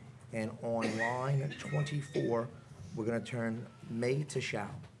 And on line 24, we're gonna turn may to shall.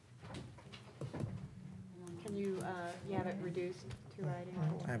 Can you have it reduced to writing?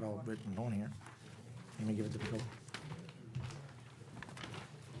 I have all written on here. Let me give it to Bill.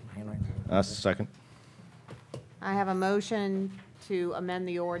 Handwriting. Second. I have a motion to amend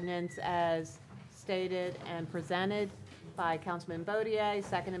the ordinance as stated and presented by Councilman Bodier,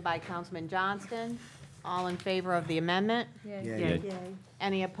 seconded by Councilman Johnston. All in favor of the amendment? Yeah. Yay.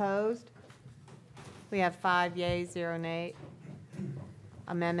 Any opposed? We have 5 yeas, 0 nay.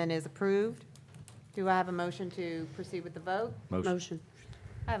 Amendment is approved. Do I have a motion to proceed with the vote? Motion.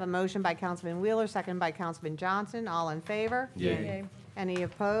 I have a motion by Councilman Wheeler, seconded by Councilman Johnson. All in favor? Yay. Any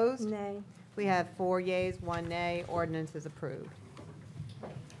opposed? Nay. We have 4 yeas, 1 nay. Ordinance is approved.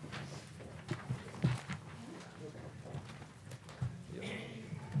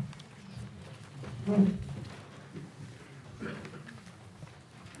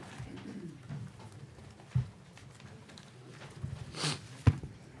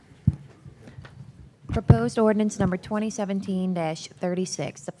 Proposed ordinance number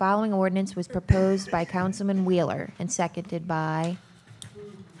 2017-36. The following ordinance was proposed by Councilman Wheeler and seconded by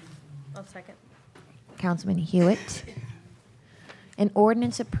I'll second. Councilman Hewitt. An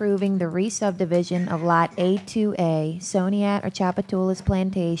ordinance approving the re-subdivision of Lot A2A, Soniat or Chapatoulas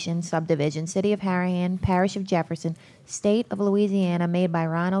Plantation subdivision, City of Harahan, Parish of Jefferson, State of Louisiana, made by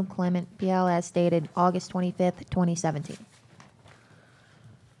Ronald Clement, PLS, dated August 25th, 2017.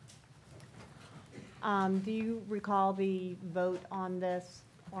 Do you recall the vote on this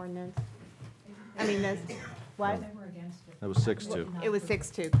ordinance? I mean, this, what? That was 6-2. It was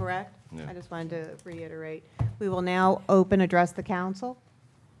 6-2, correct? Yeah. I just wanted to reiterate. We will now open, address the council.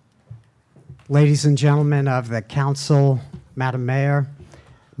 Ladies and gentlemen of the council, Madam Mayor,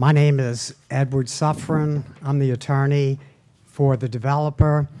 my name is Edward Suffren. I'm the attorney for the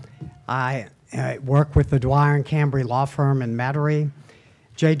developer. I work with the Dwyer and Cambry law firm in Metairie.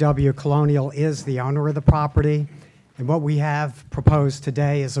 JW Colonial is the owner of the property, and what we have proposed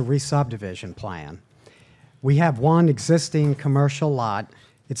today is a re-subdivision plan. We have one existing commercial lot.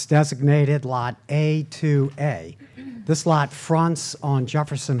 It's designated Lot A2A. This lot fronts on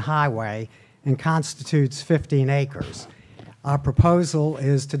Jefferson Highway and constitutes 15 acres. Our proposal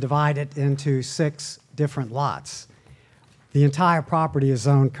is to divide it into 6 different lots. The entire property is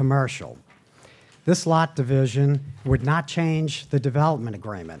zoned commercial. This lot division would not change the development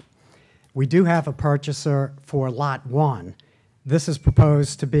agreement. We do have a purchaser for Lot 1. This is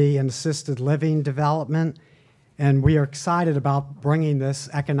proposed to be an assisted living development, and we are excited about bringing this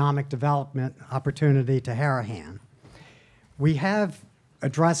economic development opportunity to Harahan. We have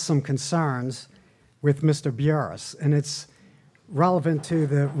addressed some concerns with Mr. Burris, and it's relevant to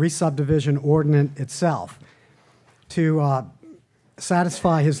the re-subdivision ordinance itself to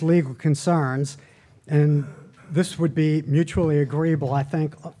satisfy his legal concerns, and this would be mutually agreeable, I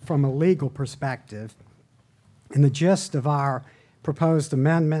think, from a legal perspective. And the gist of our proposed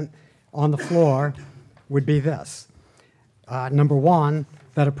amendment on the floor would be this. Number 1,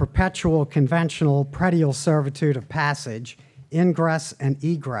 that a perpetual conventional predial servitude of passage, ingress and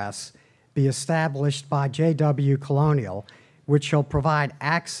egress be established by J.W. Colonial, which shall provide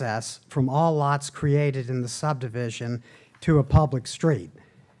access from all lots created in the subdivision to a public street.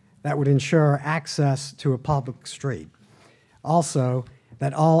 That would ensure access to a public street. Also,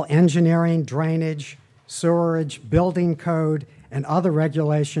 that all engineering, drainage, sewerage, building code, and other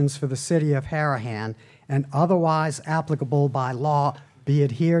regulations for the city of Harahan and otherwise applicable by law be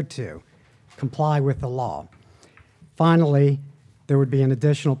adhered to, comply with the law. Finally, there would be an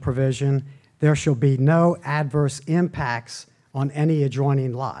additional provision. There shall be no adverse impacts on any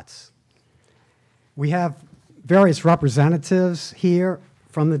adjoining lots. We have various representatives here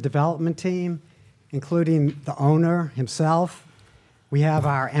from the development team, including the owner himself. We have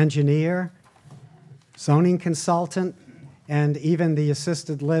our engineer, zoning consultant, and even the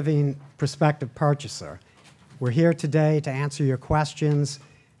assisted living prospective purchaser. We're here today to answer your questions.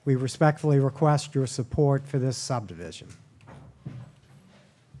 We respectfully request your support for this subdivision.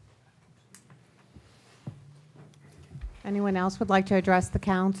 Anyone else would like to address the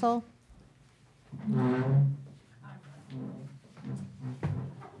council?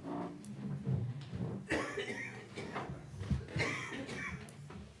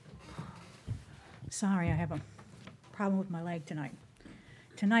 Sorry, I have a problem with my leg tonight.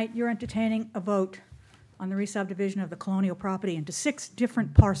 Tonight, you're entertaining a vote on the re-subdivision of the colonial property into 6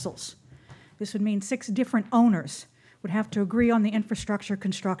 different parcels. This would mean 6 different owners would have to agree on the infrastructure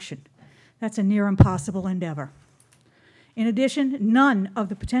construction. That's a near impossible endeavor. In addition, none of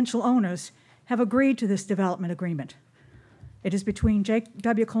the potential owners have agreed to this development agreement. It is between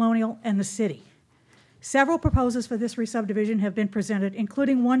J.W. Colonial and the city. Several proposals for this re-subdivision have been presented,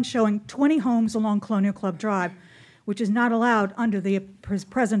 including one showing 20 homes along Colonial Club Drive, which is not allowed under the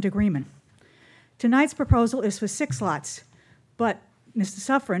present agreement. Tonight's proposal is for 6 lots, but Mr.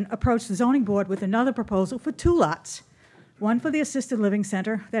 Suffren approached the zoning board with another proposal for 2 lots, one for the assisted living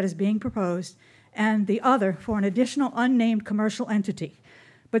center that is being proposed, and the other for an additional unnamed commercial entity.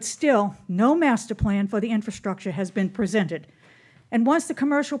 But still, no master plan for the infrastructure has been presented. And once the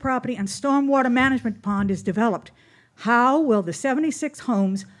commercial property and stormwater management pond is developed, how will the 76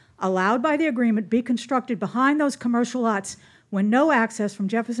 homes allowed by the agreement be constructed behind those commercial lots when no access from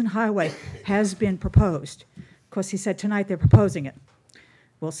Jefferson Highway has been proposed? Of course, he said tonight they're proposing it.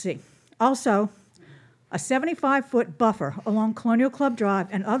 We'll see. Also, a 75-foot buffer along Colonial Club Drive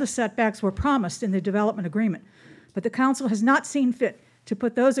and other setbacks were promised in the development agreement, but the council has not seen fit to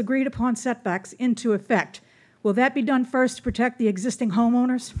put those agreed-upon setbacks into effect. Will that be done first to protect the existing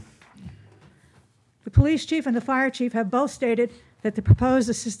homeowners? The police chief and the fire chief have both stated that the proposed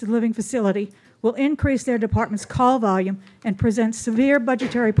assisted living facility will increase their department's call volume and present severe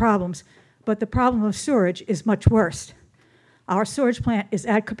budgetary problems, but the problem of sewerage is much worse. Our sewage plant is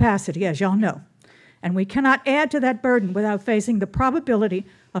at capacity, as y'all know, and we cannot add to that burden without facing the probability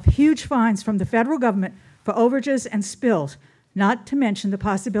of huge fines from the federal government for overages and spills, not to mention the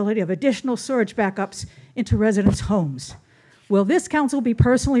possibility of additional sewage backups into residents' homes. Will this council be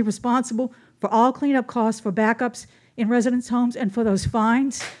personally responsible for all cleanup costs for backups in residents' homes and for those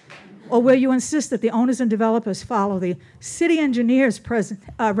fines? Or will you insist that the owners and developers follow the city engineer's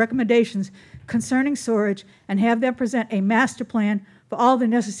recommendations concerning storage and have them present a master plan for all the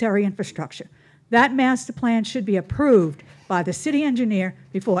necessary infrastructure? That master plan should be approved by the city engineer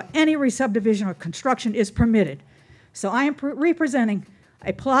before any re-subdivision or construction is permitted. So I am representing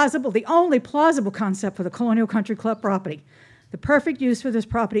the only plausible concept for the Colonial Country Club property. The perfect use for this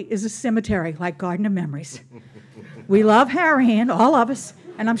property is a cemetery like Garden of Memories. We love Harahan, all of us,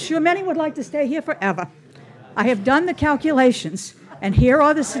 and I'm sure many would like to stay here forever. I have done the calculations, and here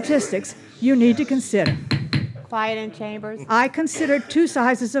are the statistics you need to consider. Quiet in chambers. I considered two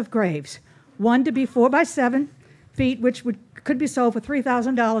sizes of graves, one to be 4 by 7 feet, which could be sold for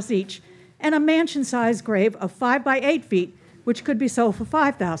 $3,000 each, and a mansion-sized grave of 5 by 8 feet, which could be sold for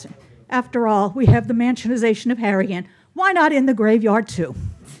 $5,000. After all, we have the mansionization of Harahan. Why not in the graveyard too?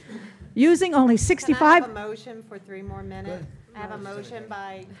 Using only Can I 65. have a motion for 3 more minutes? I have a motion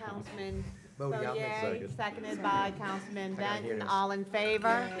by Councilman Bodier, seconded by Councilman Benton. All in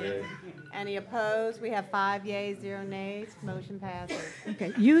favor? Any opposed? We have 5 yeas, 0 nays. Motion passes.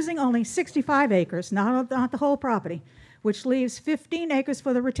 Okay, using only 65 acres, not the whole property, which leaves 15 acres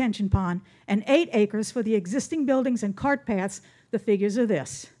for the retention pond and 8 acres for the existing buildings and cart paths, the figures are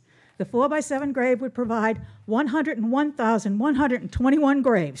this. The 4 by 7 grave would provide 101,121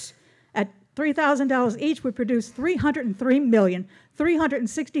 graves. At $3,000 each would produce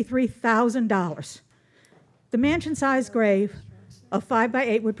 $303,363,000. The mansion-sized grave of 5 by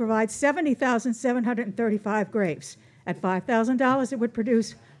 8 would provide 70,735 graves. At $5,000, it would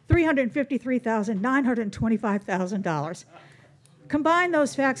produce $353,925,000. Combine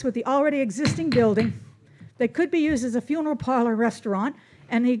those facts with the already existing building that could be used as a funeral parlor restaurant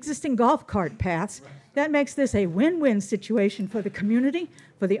and the existing golf cart paths. That makes this a win-win situation for the community,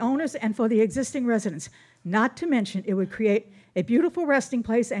 for the owners, and for the existing residents. Not to mention, it would create a beautiful resting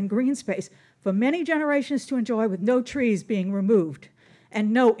place and green space for many generations to enjoy with no trees being removed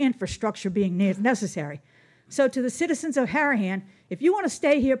and no infrastructure being necessary. So to the citizens of Harahan, if you want to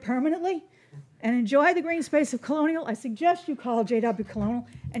stay here permanently and enjoy the green space of Colonial, I suggest you call J.W. Colonial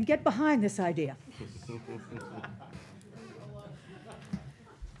and get behind this idea.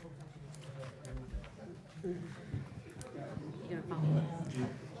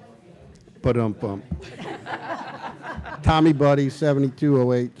 Tommy Buddy,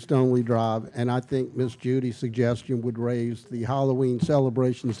 7208 Stoneley Drive, and I think Miss Judy's suggestion would raise the Halloween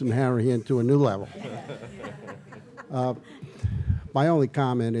celebrations in Harahan to a new level. My only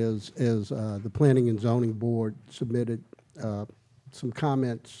comment is the Planning and Zoning Board submitted some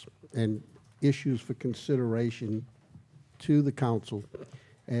comments and issues for consideration to the council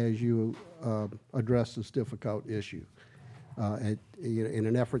as you address this difficult issue. In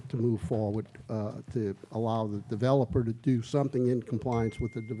an effort to move forward to allow the developer to do something in compliance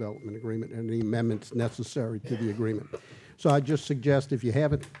with the development agreement and the amendments necessary to the agreement. So I just suggest if you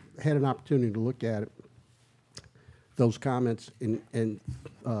haven't had an opportunity to look at it, those comments and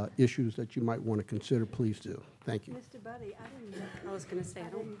issues that you might want to consider, please do. Thank you. Mr. Buddy, I didn't. I was going to say, I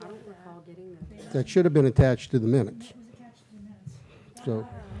don't recall getting that. That should have been attached to the minutes. So.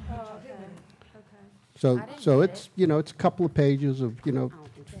 So it's, it's a couple of pages of,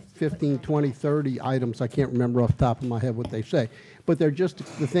 15, 20, 30 items. I can't remember off the top of my head what they say. But they're just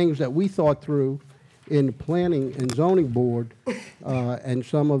the things that we thought through in the Planning and Zoning Board and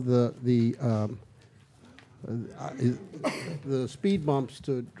some of the speed bumps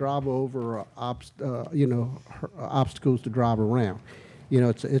to drive over, obstacles to drive around.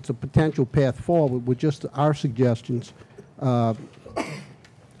 It's a potential path forward with just our suggestions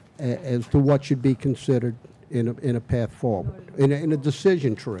as to what should be considered in a path forward, in a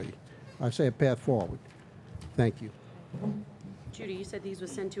decision tree. I say a path forward. Thank you. Judy, you said these were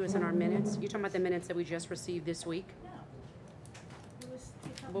sent to us in our minutes? You're talking about the minutes that we just received this week?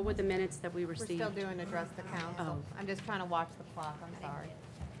 What were the minutes that we received? We're still doing address the council. Oh. I'm just trying to watch the clock, I'm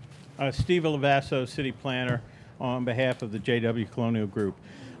sorry. Steve Lavasso, City Planner, on behalf of the JW Colonial Group.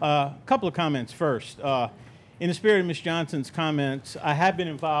 A couple of comments first. In the spirit of Ms. Johnson's comments, I have been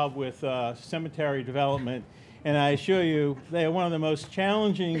involved with cemetery development, and I assure you they are one of the most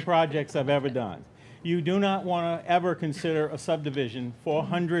challenging projects I've ever done. You do not want to ever consider a subdivision for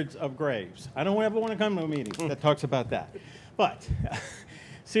hundreds of graves. I don't ever want to come to a meeting that talks about that. But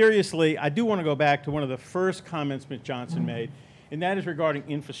seriously, I do want to go back to one of the first comments Ms. Johnson made, and that is regarding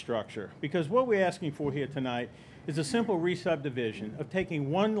infrastructure. Because what we're asking for here tonight is a simple re-subdivision of taking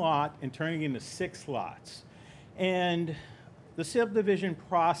one lot and turning it into 6 lots. And the subdivision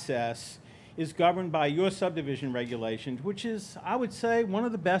process is governed by your subdivision regulations, which is, I would say, one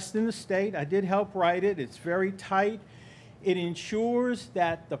of the best in the state. I did help write it. It's very tight. It ensures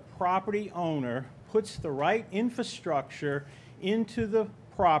that the property owner puts the right infrastructure into the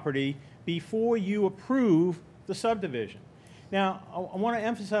property before you approve the subdivision. Now, I want to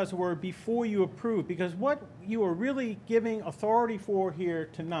emphasize the word before you approve, because what you are really giving authority for here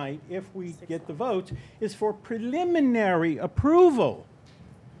tonight, if we get the votes, is for preliminary approval.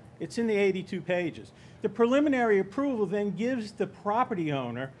 It's in the 82 pages. The preliminary approval then gives the property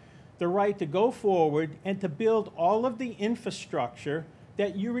owner the right to go forward and to build all of the infrastructure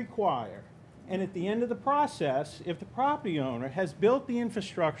that you require. And at the end of the process, if the property owner has built the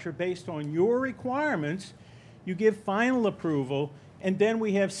infrastructure based on your requirements, You give final approval, and then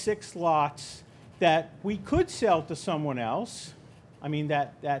we have 6 lots that we could sell to someone else. I mean,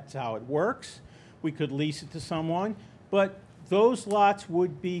 that's how it works. We could lease it to someone, but those lots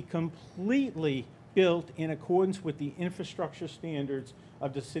would be completely built in accordance with the infrastructure standards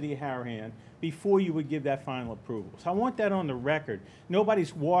of the city of Harahan before you would give that final approval. So I want that on the record.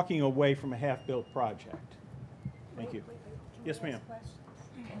 Nobody's walking away from a half-built project. Thank you. Yes, ma'am.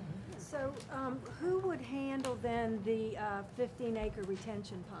 So, who would handle then the 15-acre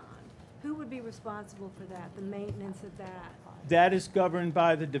retention pond? Who would be responsible for that, the maintenance of that? That is governed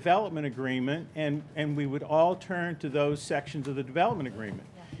by the development agreement, and we would all turn to those sections of the development agreement.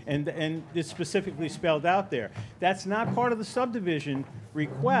 And it's specifically spelled out there. That's not part of the subdivision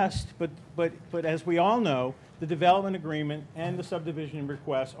request, but as we all know, the development agreement and the subdivision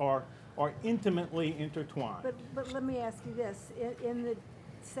request are intimately intertwined. But let me ask you this, in the,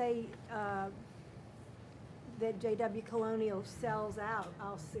 say, that JW Colonial sells out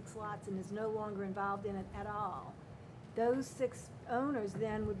all 6 lots and is no longer involved in it at all, those 6 owners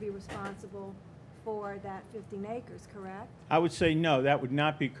then would be responsible for that 15 acres, correct? I would say no, that would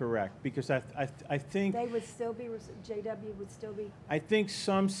not be correct, because I think They would still be, JW would still be, I think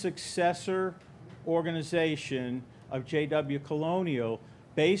some successor organization of JW Colonial,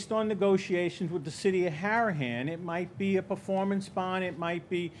 based on negotiations with the city of Harahan, it might be a performance bond, it might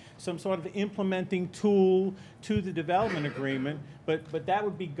be some sort of implementing tool to the development agreement, but that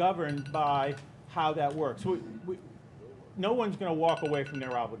would be governed by how that works. No one's going to walk away from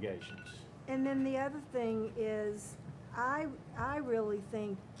their obligations. and then the other thing is, I really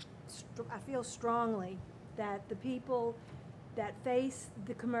think, I feel strongly that the people that face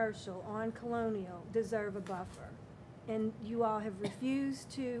the commercial on Colonial deserve a buffer. And you all have refused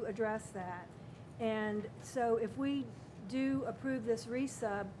to address that. And so if we do approve this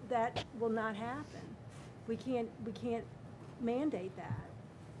resub, that will not happen. We can't mandate that.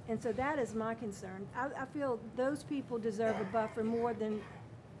 And so that is my concern. I feel those people deserve a buffer more than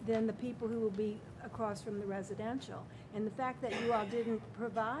the people who will be across from the residential. And the fact that you all didn't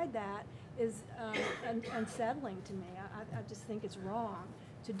provide that is unsettling to me. I just think it's wrong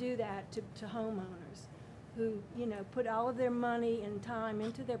to do that to homeowners who, you know, put all of their money and time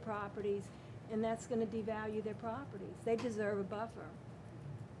into their properties, and that's going to devalue their properties. They deserve a buffer.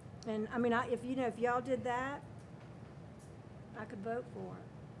 And I mean, if y'all did that, I could vote for it,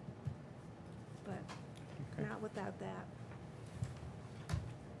 but not without that.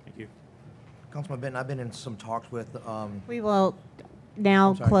 Thank you. Councilman Benton, I've been in some talks with, We will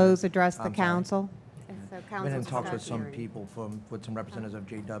now I'm sorry, close, Jen. address the I'm sorry. council. So I've been in council's talks with got some hearing. people with some representatives of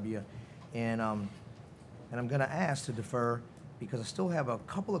JW, and I'm going to ask to defer because I still have a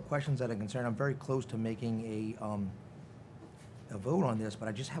couple of questions that are concerned. I'm very close to making a vote on this, but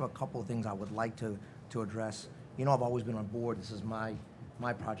I just have a couple of things I would like to address. You know, I've always been on board. This is my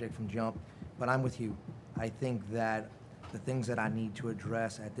project from jump, but I'm with you. I think that the things that I need to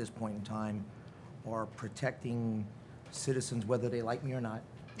address at this point in time are protecting citizens, whether they like me or not,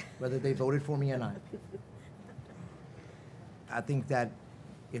 whether they voted for me or not. I think that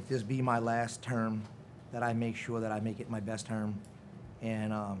if this be my last term, that I make sure that I make it my best term,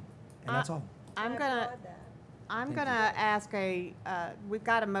 and that's all. I'm gonna ask we've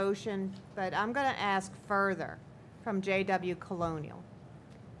got a motion, but I'm gonna ask further from JW Colonial.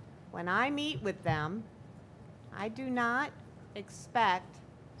 When I meet with them, I do not expect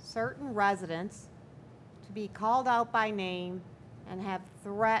certain residents to be called out by name and have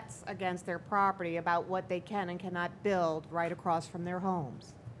threats against their property about what they can and cannot build right across from their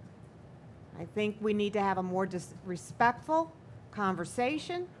homes. I think we need to have a more respectful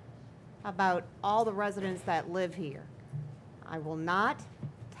conversation about all the residents that live here. I will not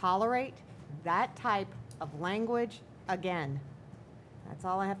tolerate that type of language again. That's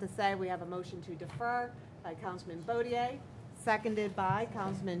all I have to say. We have a motion to defer by Councilman Baudier, seconded by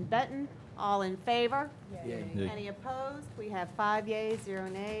Councilman Benton. All in favor? Yay. Yay. Any opposed? We have 5 yeas, 0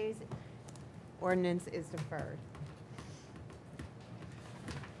 nays. Ordinance is deferred.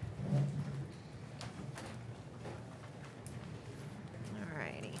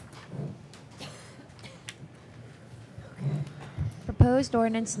 Alrighty. Proposed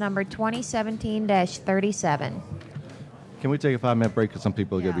ordinance number 2017-37. Can we take a 5-minute break because some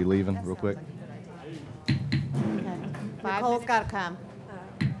people are going to be leaving real quick? Nicole's got to come.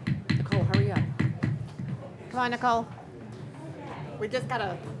 Nicole, hurry up. Come on, Nicole. We just got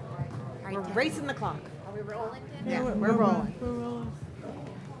to, we're racing the clock. Are we rolling? Yeah, we're rolling.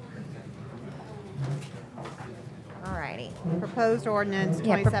 Alrighty. Proposed ordinance 2017.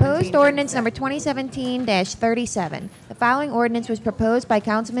 Yeah, proposed ordinance number 2017-37. The following ordinance was proposed by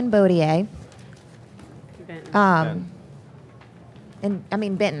Councilman Baudier. Benton.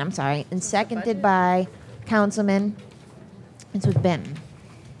 Benton, I'm sorry, and seconded by Councilman, this was Benton.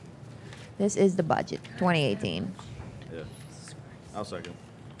 This is the budget, 2018. Yeah. I'll second.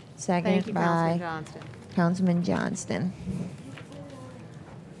 Thank Seconded you, Councilman by Johnston. Councilman Johnston.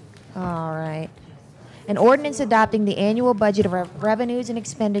 All right. An ordinance adopting the annual budget of revenues and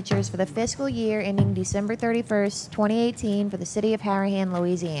expenditures for the fiscal year ending December 31st, 2018 for the city of Harahan,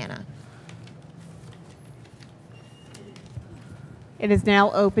 Louisiana. It is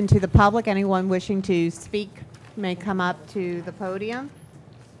now open to the public. Anyone wishing to speak may come up to the podium.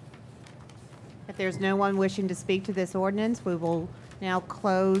 If there's no one wishing to speak to this ordinance, we will now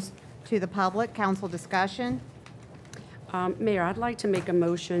close to the public. Council discussion. Mayor, I'd like to make a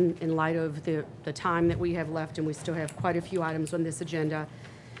motion in light of the time that we have left, and we still have quite a few items on this agenda,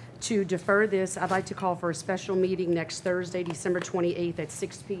 to defer this. I'd like to call for a special meeting next Thursday, December 28th at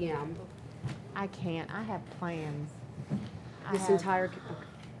 6 p.m. I can't. I have plans. This entire,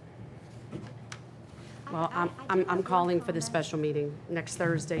 well, I'm calling for the special meeting next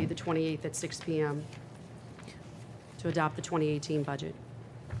Thursday, the 28th at 6 p.m. to adopt the 2018 budget.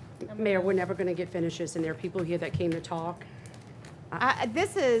 Mayor, we're never going to get finishes, and there are people here that came to talk.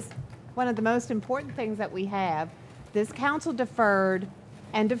 This is one of the most important things that we have. This council deferred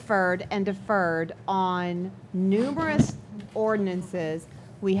and deferred and deferred on numerous ordinances.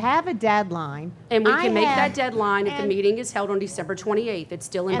 We have a deadline. And we can make that deadline if the meeting is held on December 28th. It's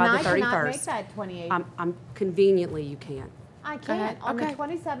still in by the 31st. And I cannot make that 28th. I'm conveniently, you can't. I can't. On the Okay.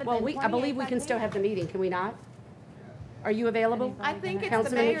 27th Well, and 28th, I believe we can still have the meeting, can we not? Are you available? I think it's the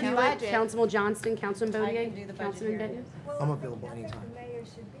Councilman mayor's Hewitt, budget. Councilman Johnston, Councilman I Bodier, can do the budget Councilman hearing. Benton? I'm available anytime. The mayor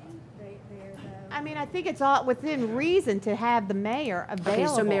should be there, though. I mean, I think it's all within reason to have the mayor available.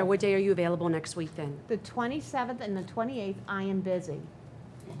 Okay, so Mayor, what day are you available next week then? The 27th and the 28th, I am busy.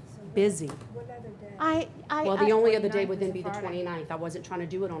 Busy. What other day? Well, the only other day would then be the 29th. I wasn't trying to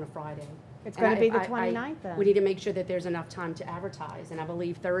do it on a Friday. It's And going to be the I- 29th then. We need to make sure that there's enough time to advertise, and I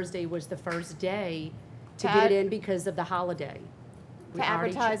believe Thursday was the first day to To get ad- it in because of the holiday. We To already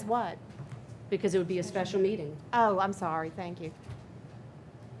advertise checked. what? Because it would be a special meeting. Oh, I'm sorry, thank you.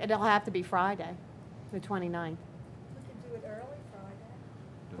 It'll have to be Friday, the 29th. We could do it early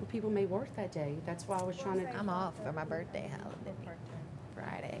Friday. Well, people may work that day. That's why I was trying to. I'm off for my birthday holiday,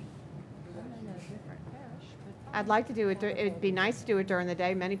 Friday. I'd like to do it, it'd be nice to do it during the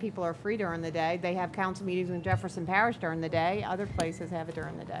day. Many people are free during the day. They have council meetings in Jefferson Parish during the day. Other places have it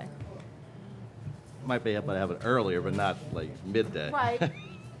during the day. Might be able to have it earlier, but not like midday. Right.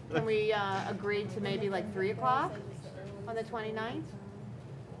 Can we agree to maybe like 3 o'clock on the 29th?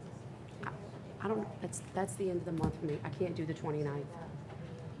 I don't, that's the end of the month for me. I can't do the 29th.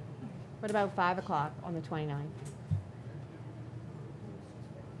 What about 5 o'clock on the 29th?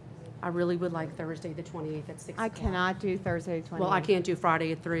 I really would like Thursday, the 28th at 6 I o'clock. cannot do Thursday, the 29th. Well, I can't do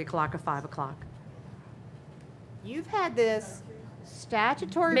Friday at 3 o'clock or 5 o'clock. You've had this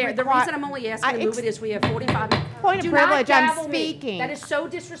statutory Mayor, the reason I'm only asking to move it is we have 45 minutes. Point of Do not privilege, I'm gavel me. speaking. That is so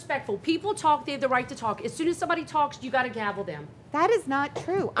disrespectful. People talk, they have the right to talk. As soon as somebody talks, you got to gavel them. That is not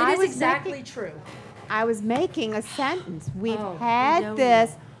true. It is exactly true. I was making a sentence. We've Oh, had no.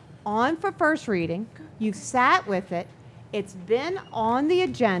 this on for first reading. You sat with it. It's been on the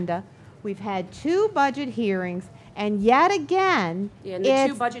agenda. We've had 2 budget hearings, and yet again, Yeah, in the 2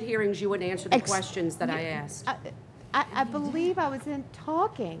 it's- budget hearings, you wouldn't answer the questions that I asked. I believe I was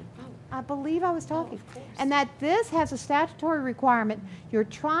talking. I believe I was talking. And that this has a statutory requirement. You're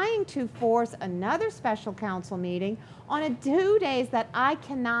trying to force another special council meeting on 2 days that I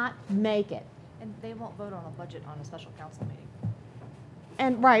cannot make it. And they won't vote on a budget on a special council meeting.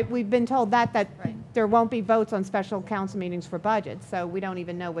 And, right, we've been told that Right. there won't be votes on special council meetings for budgets, so we don't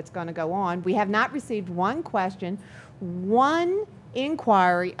even know what's going to go on. We have not received one question, one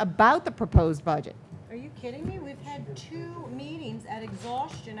inquiry about the proposed budget. Are you kidding me? We've had 2 meetings at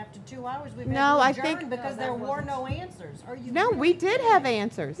exhaustion. After 2 hours, we've No, I had to think- adjourn because there were no answers. Are you? No, really we did kidding have me?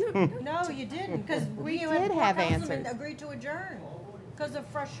 answers. No, you didn't, because We you had did 4 have councilmen answers. agreed to adjourn because of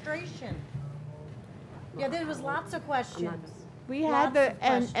frustration. Yeah, there was lots of questions. We had the,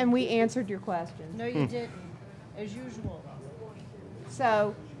 Lots of and we answered your questions. No, you didn't, as usual.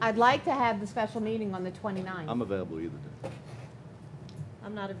 So I'd like to have the special meeting on the 29th. I'm available either day.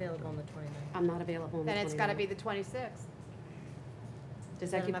 I'm not available on the 29th. I'm not available on the 29th. Then it's got to be the 26th.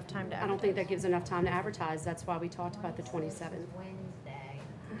 Does that that give enough time to I don't think that gives enough time to advertise. That's why we talked about the 27th.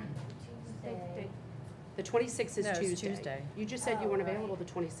 The 26th is No, it's Tuesday. Tuesday. You just said you weren't available the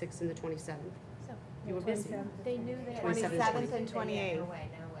 26th and the 27th. You were busy. They knew that. 27th and 28th. No way,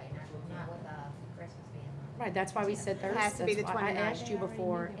 not with Christmas being. Right, that's why we said Thursday. has to be That's the why I 29th. asked you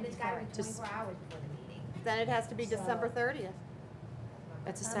before. And it's got to be to 24 hours before the meeting. Then it has to be December 30th.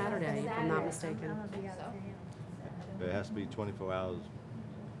 That's a Saturday, if I'm not mistaken. I'm gonna be out of town. It has to be 24 hours.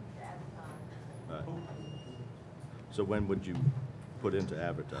 Right. So when would you put into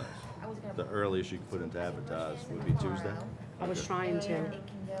advertise? The earliest you could put into advertise would be Tuesday? I was trying to. And it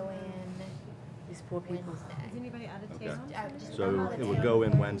can go in These poor people. Wednesday. Is anybody out of Okay. town? So it would go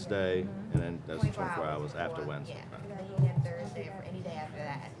in Wednesday, and then that's 24 hours after before, Wednesday. Yeah, Right. then you can have Thursday or any day after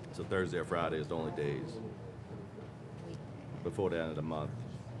that. So Thursday or Friday is the only days before the end of the month.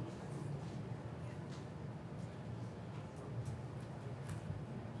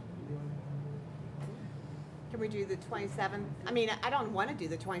 Can we do the 27th? I mean, I don't want to do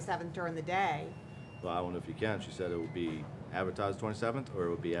the 27th during the day. Well, I don't know if you can. She said it would be advertised 27th, or it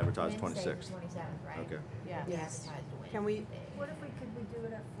would be advertised Wednesday's 26th. the 27th, right? Okay. Yeah. Be Yes. advertised Can we, Wednesday. What if we, could we do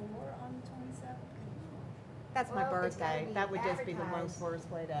it at 4 on the 27th? that's my Well, it's gotta birthday. be That would just be the advertised most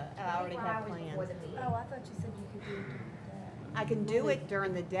worst way to, I already 24 have hours plans. before the meeting. Oh, I thought you said you could do it during the day. I can do it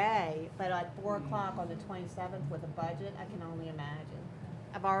during the day, but at 4 o'clock on the 27th with a budget, I can only imagine.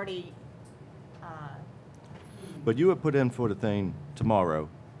 I've already, But you would put in for the thing tomorrow,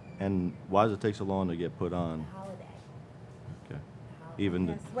 and why does it take so long to get put on? Holiday. Okay.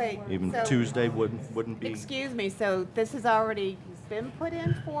 Even, wait. even so- Tuesday wouldn't be? Excuse me, so this has already been put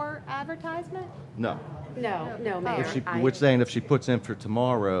in for advertisement? No. No, Mayor. If she, we're saying if she puts in for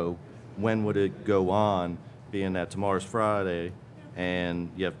tomorrow, when would it go on, being that tomorrow's Friday, and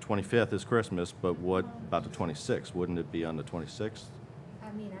you have 25th is Christmas, but what about the 26th? Wouldn't it be on the 26th?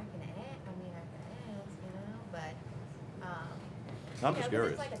 I mean, I can ask, you know, but, I'm you just know, 'cause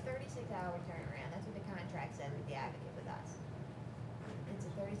curious. it's like a 36-hour turnaround. That's what the contract says with the advocate with us. It's a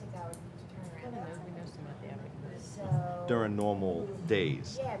 36-hour turnaround. So. During normal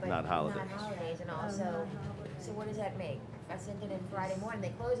days, Yeah, but not holidays. Not holidays, and also, so what does that make? If I send it in Friday morning, they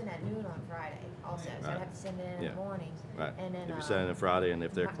close in at noon on Friday also, so I'd Right. have to send it in Yeah. the morning. Right. And then, If you send it on Friday, and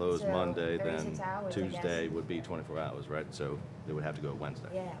if they're closed so Monday, then 36 hours, I guess. Tuesday would be 24 hours, right? So they would have to go Wednesday.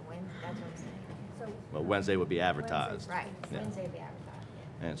 Yeah, that's what I'm saying. So Well, Wednesday would be advertised. Right, Yeah. Wednesday would be advertised,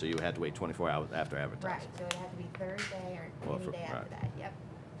 yeah. And so you would have to wait 24 hours after Right, advertising. so it'd have to be Thursday or Well, any for- day after right. that, yep.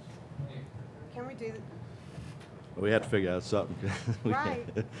 Can we do, We have to figure out something. Right.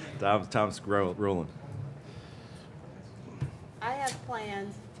 Time's rolling. I have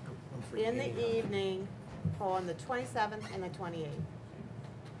plans in the evening for on the 27th and the 28th.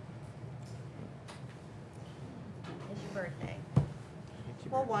 It's your birthday.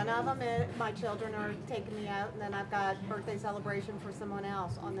 Well, one of them, my children are taking me out, and then I've got birthday celebration for someone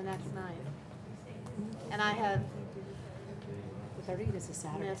else on the next night. And I have The 30th is a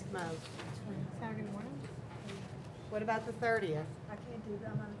Saturday. missed most. Saturday morning? What about the 30th? I can't do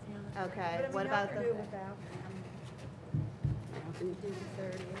that, I'm out of town. Okay, But I mean, what I about could the- do it without. I can do the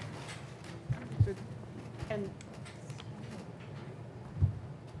 30th. And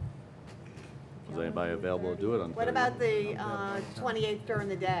Is anybody available to do it on what Thursday? about the 28th during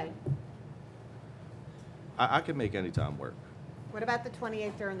the day? I can make any time work. What about the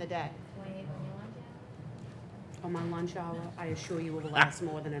 28th during the day? 28th on your lunch hour? On my lunch hour, I assure you will last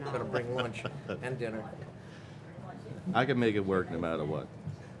more than an I'm gonna hour. bring lunch and dinner. I can make it work no matter what.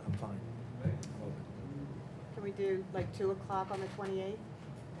 I'm fine. Can we do like 2 o'clock on the 28th?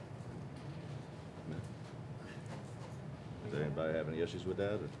 Does anybody have any issues with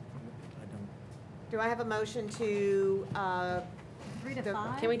that? Or- I don't. Do I have a motion to, 3 to The-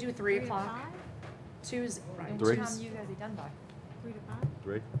 5? Can we do 3 3 to o'clock? 5? Tuesday, right. Three? What time you gotta be done by? 3 to 5?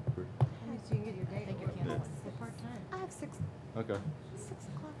 Three? At least you can get your data. Think Yeah. It's part-time. I have 6 Okay. o'clock.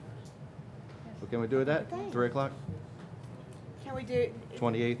 Well, can we do that? 3 o'clock? Can we do,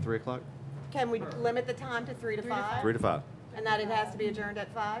 28th, 3 o'clock? can we limit the time to 3 to 5? 3 to 5. And that it has to be adjourned at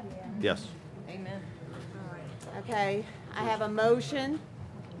 5? Yes. Amen. Okay, I have a motion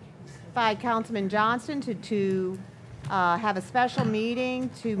by Councilman Johnston to have a special meeting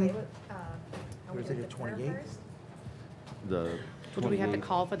to, Wait, are we Thursday gonna the defer 28th? first? The Well, do we have to 28th.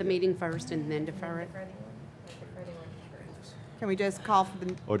 call for the meeting first and then defer it? Defer the one? Defer the one first. can we just call for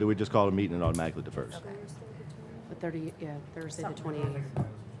the, Or do we just call a meeting and automatically defers? The 30, yeah, Thursday, the 28th.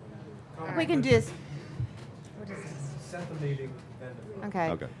 we can just, What is this? Set the meeting, then okay.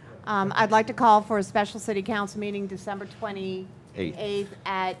 Okay. I'd like to call for a special city council meeting December 28th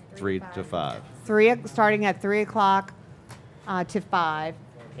at 3 to 5. starting at 3 o'clock to 5,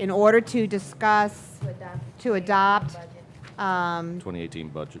 in order to discuss, to adopt 2018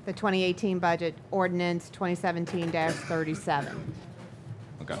 budget. the 2018 budget ordinance 2017-37.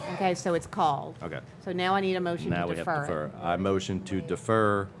 Okay. Okay, so it's called. Okay. So now I need a motion Now to we have to defer it. defer. I motion to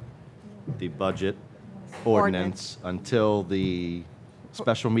defer the budget ordinance until the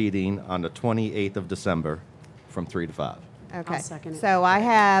special meeting on the 28th of December from 3 to 5. Okay. second it. So I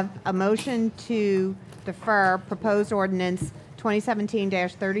have a motion to defer proposed ordinance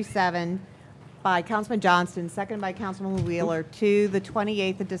 2017-37 by Councilman Johnston, seconded by Councilman Wheeler, to the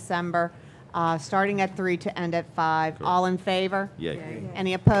 28th of December, starting at 3 to end at 5. All in favor? Yay. Yay.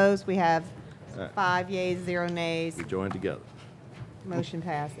 Any opposed? We have All right. 5 yeas, 0 nays. We join together. Motion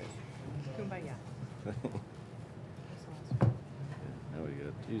passes. Now we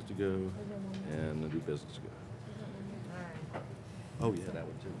got T's to go and the new business to go. Oh, yeah, that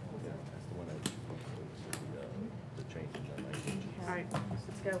one too. Yeah, that's the one the changes that language. All right,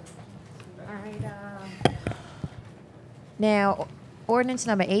 let's go. All right. Now, ordinance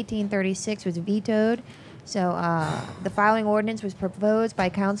number 1836 was vetoed. So the following ordinance was proposed by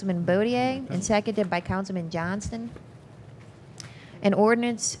Councilman Bodier and seconded by Councilman Johnston. An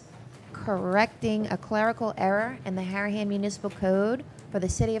ordinance correcting a clerical error in the Harahan Municipal Code for the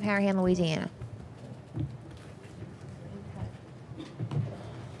city of Harahan, Louisiana.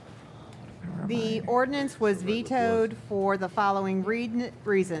 The ordinance was vetoed for the following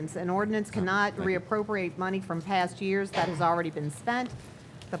reasons. An ordinance cannot reappropriate money from past years that has already been spent.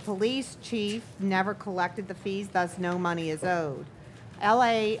 The police chief never collected the fees, thus no money is owed.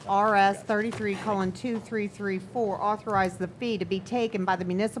 LARS 33:2334 authorized the fee to be taken by the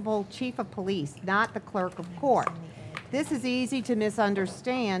municipal chief of police, not the clerk of court. This is easy to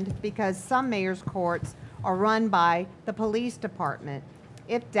misunderstand because some mayor's courts are run by the police department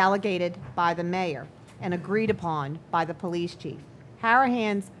if delegated by the mayor and agreed upon by the police chief.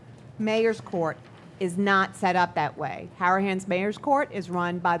 Harahan's mayor's court is not set up that way. Harahan's mayor's court is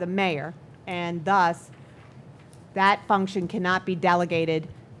run by the mayor, and thus that function cannot be delegated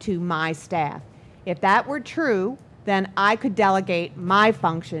to my staff. If that were true, then I could delegate my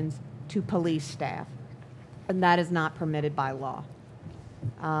functions to police staff, and that is not permitted by law.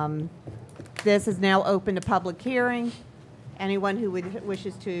 This is now open to public hearing. Anyone who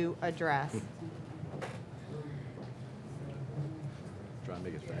wishes to address. Try and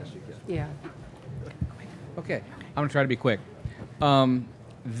make it fast as you can. Yeah. Okay, I'm going to try to be quick.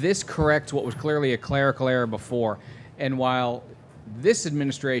 This corrects what was clearly a clerical error before. And while this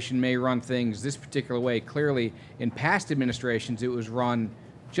administration may run things this particular way, clearly in past administrations it was run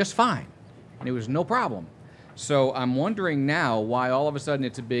just fine and it was no problem. So I'm wondering now why all of a sudden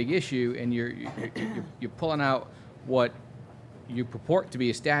it's a big issue and you're pulling out what you purport to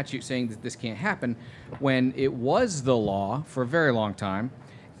be a statute saying that this can't happen when it was the law for a very long time,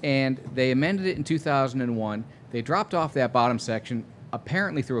 and they amended it in 2001. They dropped off that bottom section,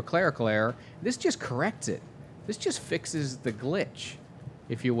 apparently through a clerical error. This just corrects it. This just fixes the glitch,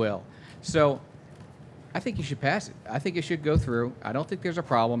 if you will. So I think you should pass it. I think it should go through. I don't think there's a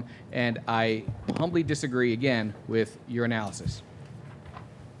problem, and I humbly disagree again with your analysis.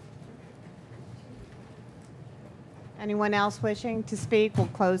 Anyone else wishing to speak? We'll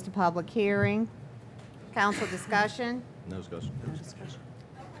close the public hearing. Council discussion? No discussion.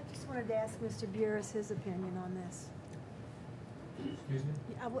 I just wanted to ask Mr. Burris his opinion on this. Excuse me?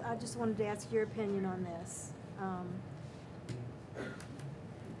 I just wanted to ask your opinion on this.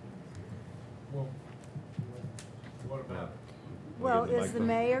 Well, what about it? Well, give the is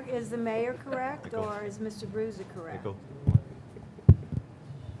the mayor correct, Echo. or is Mr. Bruiser correct? Echo.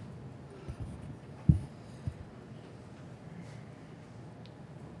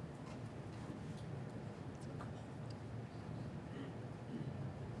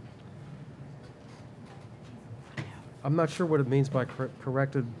 I'm not sure what it means by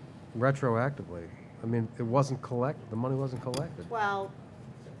corrected retroactively. I mean, it wasn't the money wasn't collected. Well,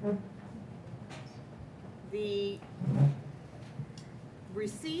 the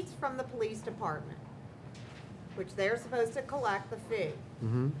receipts from the police department, which they're supposed to collect the fee,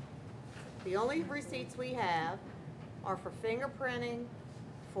 Mm-hmm. the only receipts we have are for fingerprinting,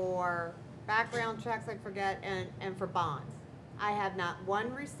 for background checks, I forget, and for bonds. I have not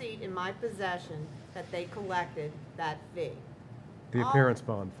one receipt in my possession that they collected that fee. The appearance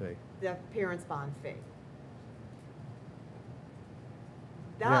bond fee. The appearance bond fee.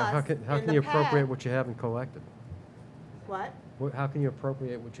 Yeah, how Thus, can in the you appropriate past- what you haven't collected? What? How can you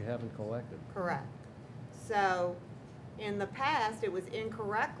appropriate what you haven't collected? Correct. So, in the past, it was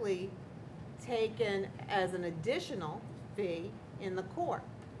incorrectly taken as an additional fee in the court.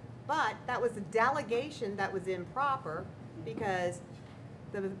 But that was a delegation that was improper because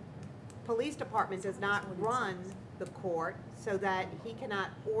the police department does not run the court so that he cannot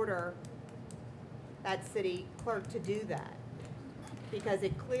order that city clerk to do that. Because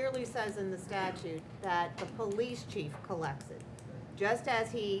it clearly says in the statute that the police chief collects it, just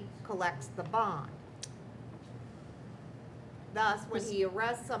as he collects the bond. Thus, when he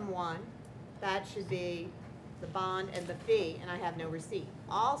arrests someone, that should be the bond and the fee, and I have no receipt.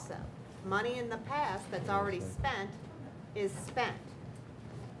 Also, money in the past that's already spent is spent.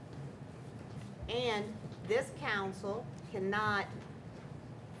 And this council cannot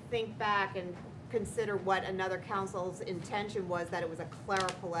think back and consider what another council's intention was, that it was a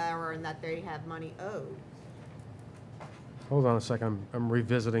clerical error and that they have money owed. Hold on a second, I'm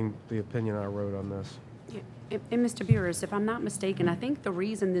revisiting the opinion I wrote on this. Yeah. And Mr. Burris, if I'm not mistaken, I think the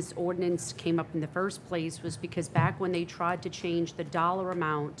reason this ordinance came up in the first place was because back when they tried to change the dollar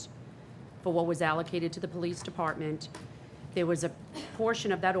amount for what was allocated to the police department, there was a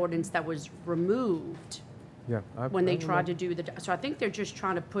portion of that ordinance that was removed Yeah. when they tried to do the, so I think they're just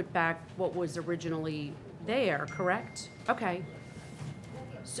trying to put back what was originally there, correct? Okay.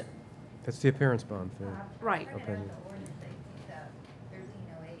 So, That's the appearance bond fee. right. Opinion.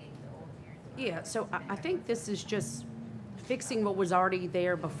 Yeah, so I think this is just fixing what was already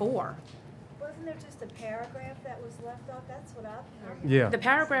there before. Wasn't there just a paragraph that was left off? That's what I'm. Yeah. The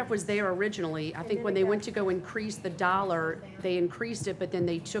paragraph was there originally. I think then when it they got- went to go increase the dollar, they increased it, but then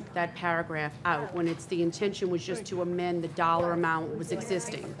they took that paragraph out, when it's, the intention was just to amend the dollar amount was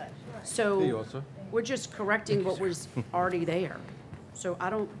existing. So, we're just correcting what was already there. So I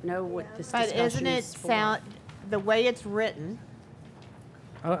don't know what this But discussion isn't it is for. sound, the way it's written,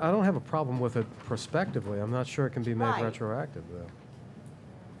 I don't have a problem with it prospectively. I'm not sure it can be made Right. retroactive, though.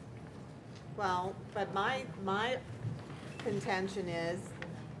 well, but my contention is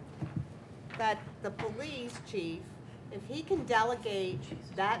that the police chief, if he can delegate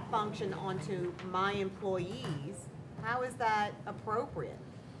that function onto my employees, how is that appropriate?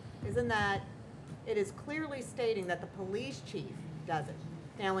 Isn't that, it is clearly stating that the police chief does it.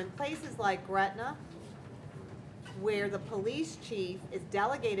 Now, in places like Gretna, where the police chief is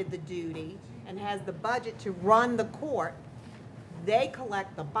delegated the duty and has the budget to run the court, they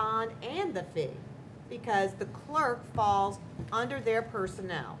collect the bond and the fee because the clerk falls under their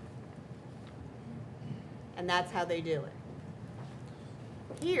personnel. And that's how they do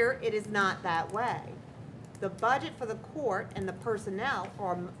it. Here, it is not that way. The budget for the court and the personnel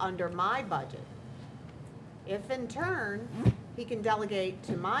are under my budget. If in turn, he can delegate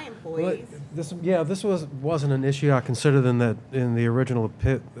to my employees, This wasn't an issue I considered in the original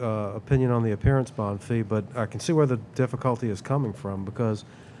opinion on the appearance bond fee, but I can see where the difficulty is coming from, because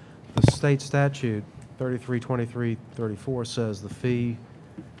the state statute 332334 says the fee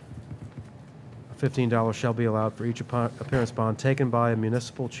of $15 shall be allowed for each appearance bond taken by a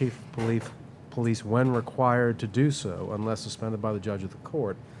municipal chief of police when required to do so, unless suspended by the judge of the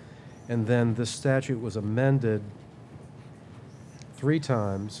court. And then this statute was amended 3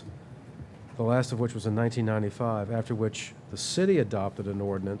 times, the last of which was in 1995, after which the city adopted an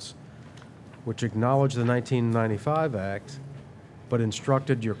ordinance which acknowledged the 1995 Act, but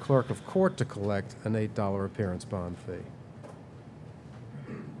instructed your clerk of court to collect an $8 appearance bond fee.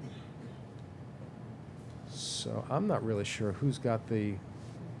 So I'm not really sure who's got the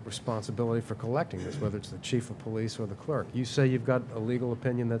responsibility for collecting this, whether it's the chief of police or the clerk. You say you've got a legal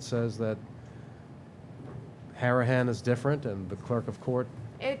opinion that says that Harahan is different and the clerk of court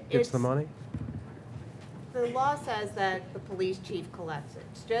gets the money? the law says that the police chief collects it.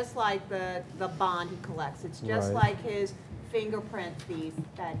 It's just like the bond he collects. It's just Right. like his fingerprint fees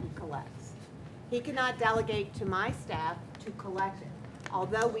that he collects. He cannot delegate to my staff to collect it,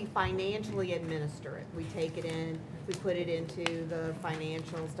 although we financially administer it. We take it in, we put it into the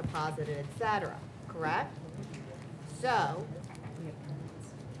financials, deposit it, et cetera, correct? So,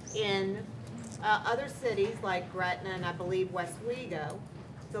 in other cities like Gretna and I believe Westwego,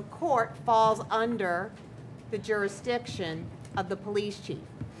 the court falls under the jurisdiction of the police chief.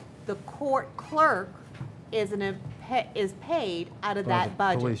 The court clerk is paid out of By that the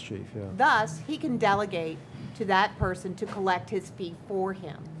budget. police chief, yeah. Thus, he can delegate to that person to collect his fee for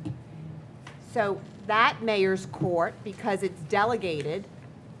him. So that mayor's court, because it's delegated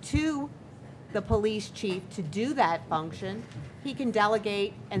to the police chief to do that function, he can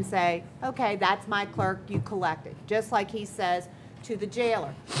delegate and say, okay, that's my clerk, you collect it. Just like he says to the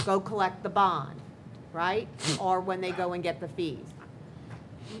jailer, go collect the bond, right? Or when they go and get the fees.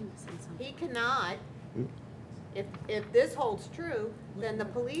 He cannot, if this holds true, then the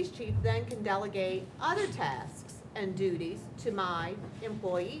police chief then can delegate other tasks and duties to my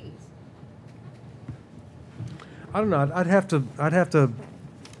employees. I don't know. I'd have to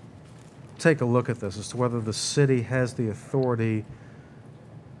take a look at this as to whether the city has the authority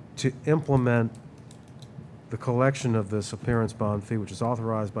to implement the collection of this appearance bond fee, which is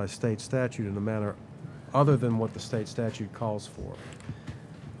authorized by state statute, in a manner other than what the state statute calls for.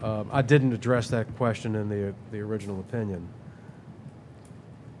 I didn't address that question in the original opinion.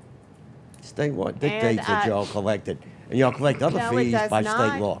 state law dictates that y'all collect it. And y'all collect other No, it fees does by not.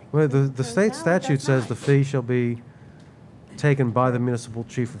 state law. Well, the state No, it statute does says not. the fee shall be taken by the municipal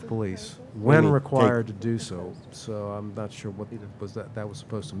chief of police when mean, required to do so. So I'm not sure what that was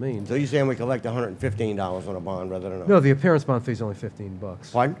supposed to mean. So you're saying we collect $115 on a bond rather than a... No, the appearance bond fee is only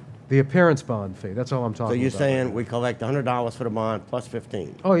 $15. Pardon? The appearance bond fee, that's all I'm talking So about. you're right saying now. we collect $100 for the bond plus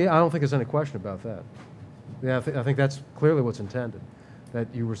 15? Oh, yeah, I don't think there's any question about that. Yeah, I think that's clearly what's intended,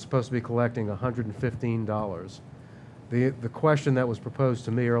 that you were supposed to be collecting $115. The question that was proposed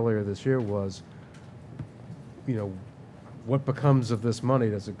to me earlier this year was, you know, what becomes of this money?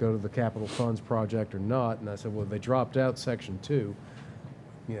 Does it go to the capital funds project or not? And I said, well, they dropped out section 2,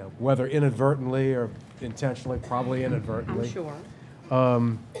 you know, whether inadvertently or intentionally, probably inadvertently. I'm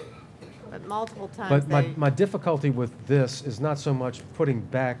sure. But multiple times But they, my difficulty with this is not so much putting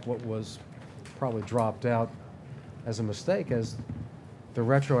back what was probably dropped out as a mistake as the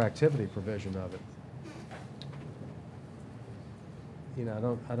retroactivity provision of it. You know, I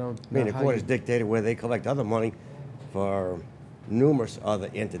don't I mean, know the how court you- has dictated where they collect other money for numerous other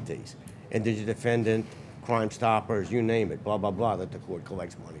entities. Indigent defendant, Crime Stoppers, you name it, blah, blah, blah, that the court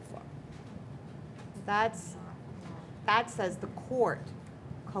collects money for. that says the court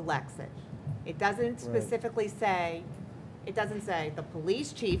collects it. It doesn't specifically say, it doesn't say the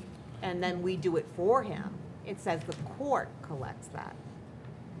police chief and then we do it for him. It says the court collects that.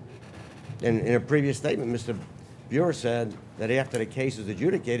 In a previous statement, Mr. Buer said that after the case is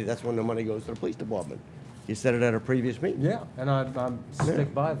adjudicated, that's when the money goes to the police department. He said it at a previous meeting. Yeah, and I'm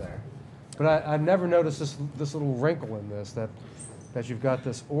stick by that. But I've never noticed this little wrinkle in this, that you've got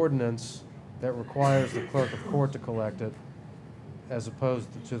this ordinance that requires the clerk of court to collect it, as opposed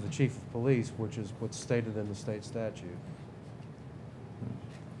to the chief of police, which is what's stated in the state statute.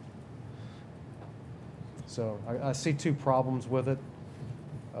 So I see two problems with it.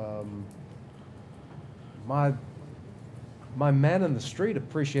 My man in the street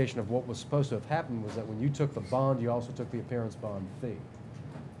appreciation of what was supposed to have happened was that when you took the bond, you also took the appearance bond fee.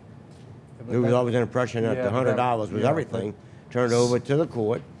 There was always an impression that Yeah, the but that- $100 was yeah, everything, turned over to the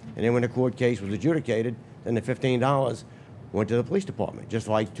court, and then when the court case was adjudicated, then the $15 went to the police department, just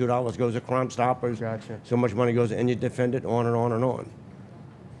like $2 goes to Crime Stoppers. Gotcha. So much money goes to indigent defendant, on and on and on.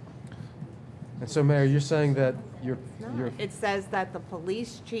 And so, Mayor, you're saying that you're It says that the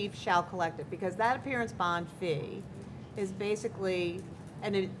police chief shall collect it, because that appearance bond fee is basically,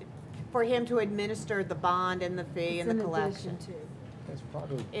 for him to administer the bond and the fee It's and the in collection. addition to. that's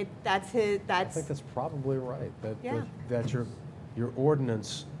probably. That's I that's, think that's probably right. Yeah. That your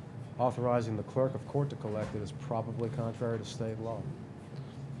ordinance authorizing the clerk of court to collect it is probably contrary to state law.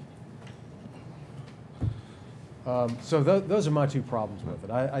 So those are my two problems with it.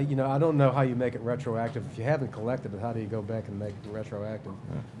 I don't know how you make it retroactive. If you haven't collected it, how do you go back and make it retroactive?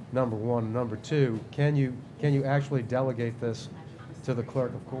 Number one. Number two, can you actually delegate this to the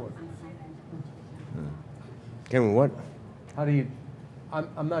clerk of court? Can we what? How do you,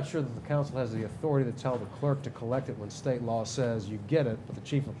 I'm not sure that the council has the authority to tell the clerk to collect it when state law says you get it, but the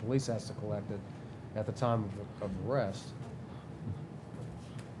chief of police has to collect it at the time of arrest.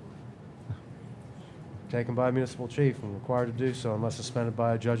 Taken by a municipal chief and required to do so unless suspended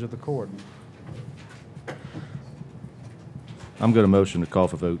by a judge of the court. I'm going to motion to call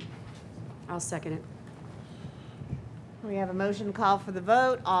for vote. I'll second it. we have a motion to call for the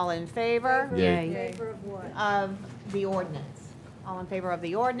vote. All in favor? Yay. Yay. Favor of what? Of the ordinance. All in favor of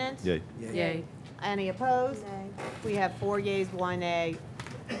the ordinance? Yay. Yay. Any opposed? Nay. We have 4 yeas, 1 nay,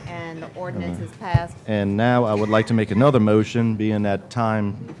 and the ordinance is passed. And now I would like to make another motion, being that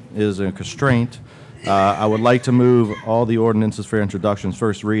time is a constraint. I would like to move all the ordinances for introductions,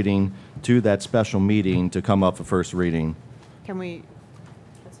 first reading, to that special meeting to come up for first reading, Can we,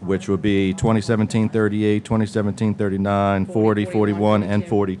 which would be 2017-38, 2017-39, 40, 41, and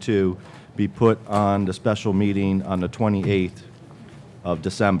 42, be put on the special meeting on the 28th of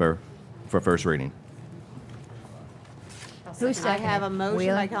December for first reading. Who I seconded? have a motion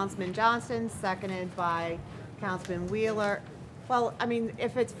Wheeler? by Councilman Johnston, seconded by Councilman Wheeler. Well, I mean,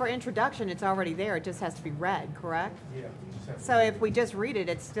 if it's for introduction, it's already there. It just has to be read, correct? Yeah. So if we just read it,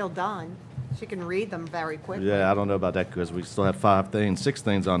 it's still done. She can read them very quickly. Yeah, I don't know about that because we still have 6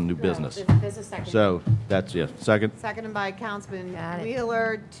 things on new business. There's a second. So that's, yeah, second. Seconded by Councilman Got it.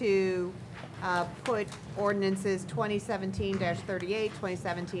 Wheeler to put ordinances 2017-38,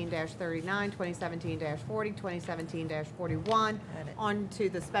 2017-39, 2017-40, 2017-41 onto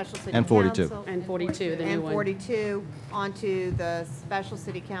the special city council. And 42. And 42, the new And one. 42 onto the special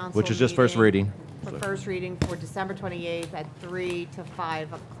city council. Which is just first meeting reading. For first reading for December 28th at 3 to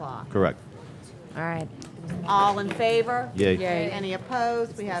 5 o'clock. Correct. All right. All in favor? Yay. Yay. Any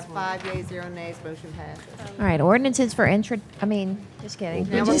opposed? We have 5 yeas, 0 nays, motion passes. All right, ordinances for just kidding.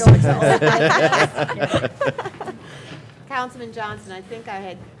 Now we're Just- going to Councilman Johnson, I think I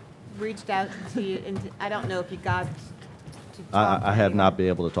had reached out to you, and I don't know if you got to talk to I have anybody. not been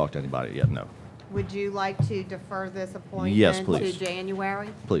able to talk to anybody yet, no. Would you like to defer this appointment Yes, to please. January?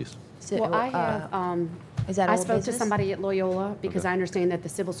 Please. Well, I have, Is that I old spoke to business? somebody at Loyola because Okay. I understand that the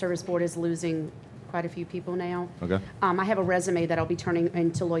Civil Service Board is losing quite a few people now. Okay. I have a resume that I'll be turning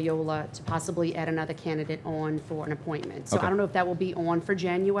into Loyola to possibly add another candidate on for an appointment. So Okay. I don't know if that will be on for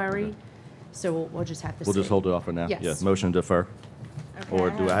January, so we'll just have to see. We'll just hold it off for now? Yes. Yeah, motion to defer? Or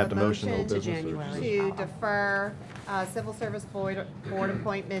do I have a to motion old motion business? or January. just- To defer Civil Service Board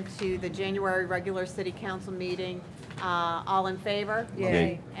appointment to the January regular city council meeting. All in favor?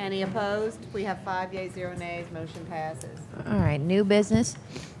 Yay. Any opposed? We have 5 yeas, 0 nays, motion passes. All right, new business.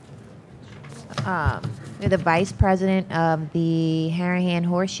 The Vice President of the Harahan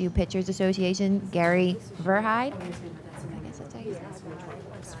Horseshoe Pitchers Association, Gary Verheide. I guess that's how you say it.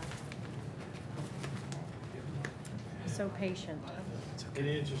 So patient. In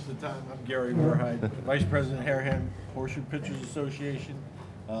the interest of time, I'm Gary Verheide, Vice President, Harahan Horseshoe Pitchers Association.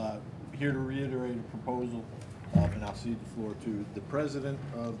 Here to reiterate a proposal, and I'll cede the floor to the President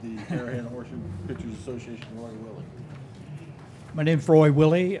of the Harahan Horseshoe Pitchers Association, Roy Willie. My name's Roy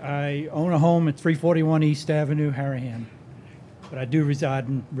Willie. I own a home at 341 East Avenue, Harahan, but I do reside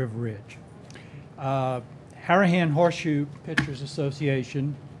in River Ridge. Harahan Horseshoe Pitchers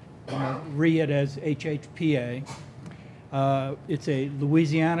Association, read it as HHPA. It's a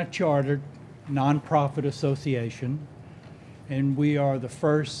Louisiana chartered nonprofit association, and we are the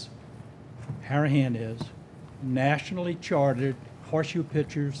first, Harahan is, nationally chartered Horseshoe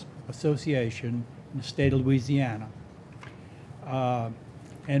Pitchers Association in the state of Louisiana.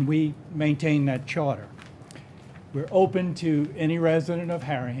 And we maintain that charter. We're open to any resident of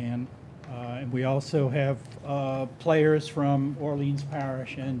Harahan, and we also have players from Orleans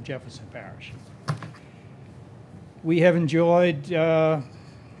Parish and Jefferson Parish. We have enjoyed, I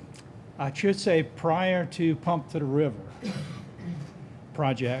should say prior to Pump to the River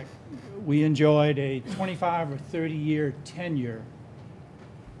project, we enjoyed a 25 or 30-year tenure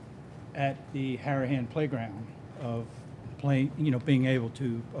at the Harahan Playground of playing, being able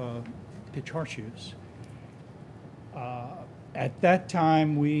to pitch horseshoes. At that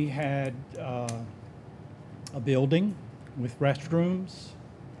time, we had a building with restrooms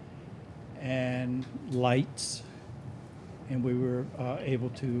and lights, and we were able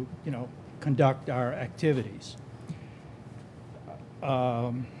to, conduct our activities.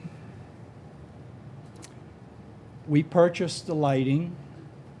 We purchased the lighting,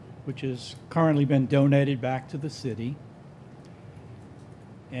 which has currently been donated back to the city.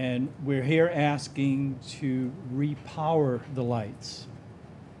 And we're here asking to repower the lights.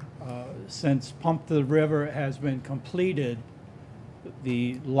 Since Pump to the River has been completed,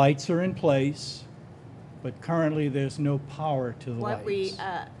 the lights are in place, but currently there's no power to the What lights.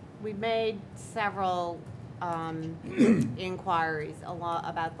 we made several inquiries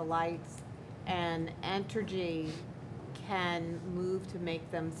about the lights, and Entergy can move to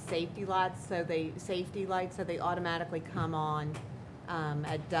make them safety lights, so they automatically come on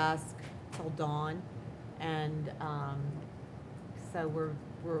at dusk till dawn, and so we're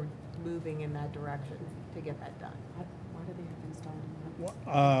moving in that direction to get that done. Why do they have installed?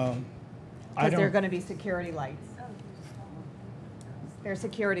 I Because they're don't, going to be security lights. They're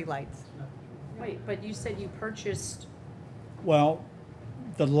security lights. Wait, but you said you purchased, well,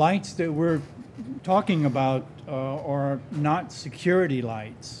 the lights that we're talking about are not security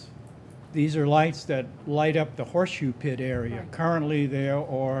lights. These are lights that light up the horseshoe pit area. Right. Currently, there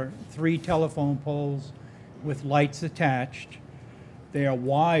are 3 telephone poles with lights attached. They are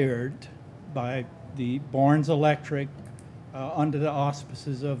wired by the Barnes Electric under the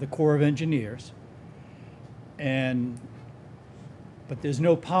auspices of the Corps of Engineers. But there's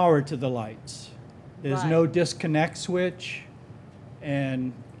no power to the lights. There's no Right. disconnect switch.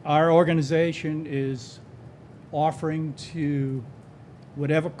 And our organization is offering to,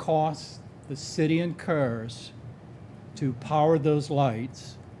 whatever cost the city incurs to power those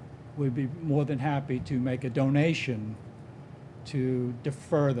lights, we'd be more than happy to make a donation to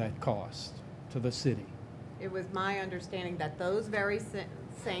defer that cost to the city. It was my understanding that those very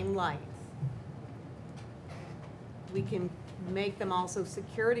same lights, we can make them also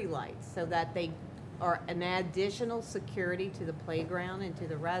security lights so that they are an additional security to the playground and to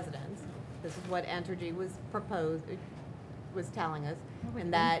the residents. This is what Entergy was telling us,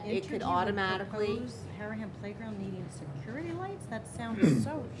 and that it could automatically. Harahan Playground needing security lights? That sounds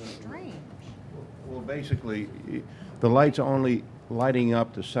so strange. Well, basically, the lights are only lighting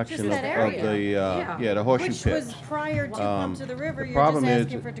up the section Just that of area. the horseshoe Which pit. was prior to Pump to the River, the you're just problem is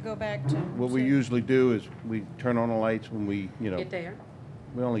asking for it to go back to. What we usually do is we turn on the lights when we, Get there.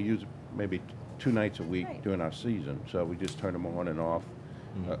 we only use it maybe 2 nights a week Right. during our season, so we just turn them on and off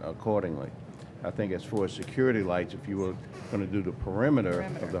accordingly. I think as far as security lights, if you were going to do the perimeter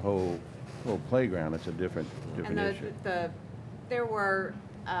of the whole playground, it's a different And issue. there were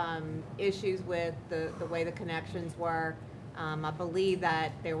issues with the way the connections were. I believe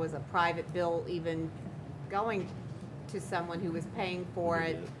that there was a private bill even going to someone who was paying for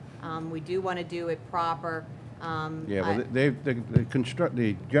it. We do want to do it proper. Yeah, well,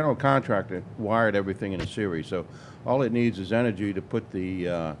 the general contractor wired everything in a series, so all it needs is energy to put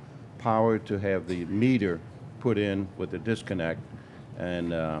the power to have the meter put in with the disconnect,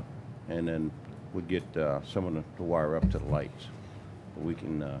 and then we get someone to wire up to the lights. We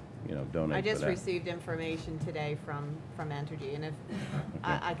can, donate I for just that. received information today from Entergy, and if,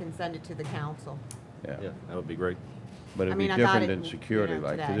 I can send it to the council. Yeah, that would be great. But it'd I be mean, I got different it, than security you know,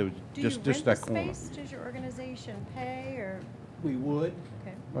 lights, 'cause today. it was Do just you rent that the corner. space? Does your organization pay, or? We would.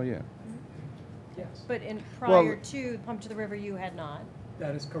 Okay. Oh, yeah. Yes. But Well- prior to Pump to the River, you had not?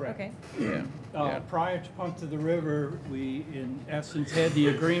 That is correct. Okay. Yeah. Prior to Pump to the River, we, in essence, had the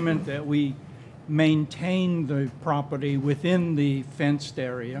agreement that we maintain the property within the fenced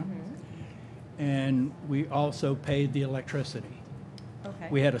area, and we also paid the electricity. Okay.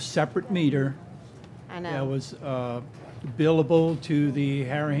 We had a separate meter I know. that was billable to the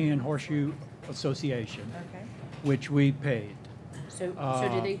Harahan Horseshoe Association, Okay. which we paid. So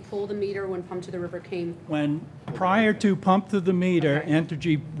did they pull the meter when Pump to the River came? When, prior to Pump to the Meter,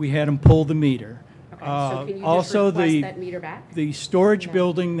 Entergy, we had them pull the meter. Okay, so can you just Also, request that meter back? the storage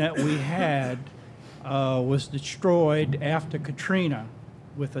building that we had was destroyed after Katrina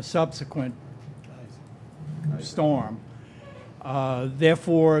with a subsequent storm.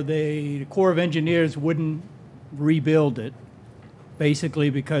 Therefore, the Corps of Engineers wouldn't rebuild it, basically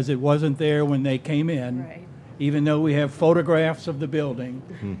because it wasn't there when they came in. Right. Even though we have photographs of the building.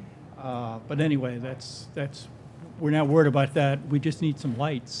 But anyway, we're not worried about that. We just need some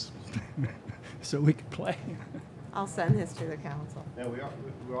lights so we can play. I'll send this to the council. Yeah,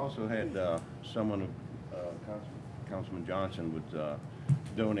 we also had someone, Councilman Johnson, was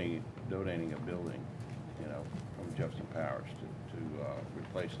donating a building, from Jefferson Parish to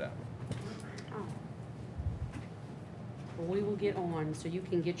replace that one. Well, we will get on, so you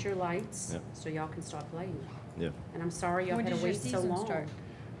can get your lights, Yep. so y'all can start playing. Yeah. And I'm sorry y'all When had to does your wait so season long. start?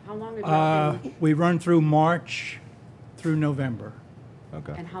 How long have y'all been, We run through March through November,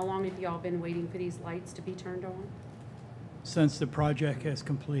 Okay. and how long have y'all been waiting for these lights to be turned on? since the project has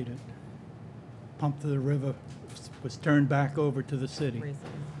completed. Pump to the River was turned back over to the city.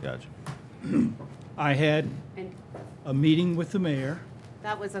 Gotcha. I had And a meeting with the mayor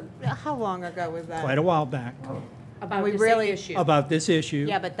That was how long ago was that? quite a while back about We the really- same issue? about this issue.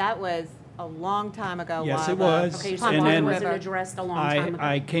 Yeah, but that was a long time ago. Yes, while it the was. Okay, so Pump And why then- wasn't River- addressed a long time ago?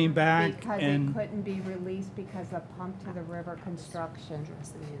 I came back Because it and, couldn't be released because of Pump to the River construction.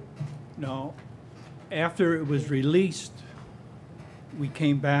 no, after it was released, we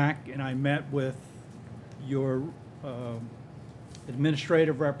came back and I met with your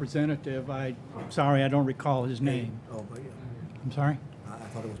administrative representative. Sorry, I don't recall his name. Oh, but yeah, I'm sorry? I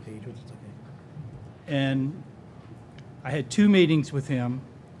thought it was Paige, but it's okay. And I had 2 meetings with him,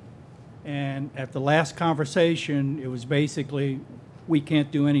 and at the last conversation, it was basically, we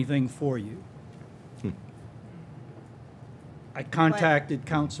can't do anything for you. I contacted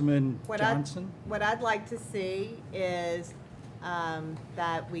Councilman Johnson. What I'd like to see is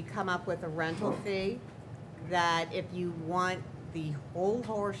that we come up with a rental fee, that if you want the whole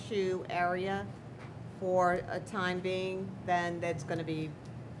horseshoe area for a time being, then that's gonna be,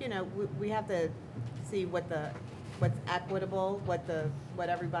 we have to see what's equitable, what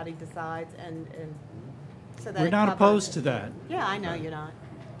everybody decides, and so that We're it not covers- opposed to that. Yeah, I know you're not.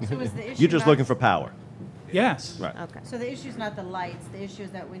 So is the issue You're just not- looking for power. Yes. Right. Okay. So the issue's not the lights, the issue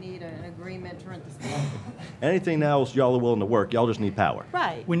is that we need an agreement to rent the space. Anything else y'all are willing to work, y'all just need power.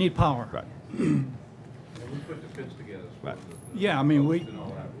 Right. We need power. Right. We put the fence together. Right. Yeah, I mean, And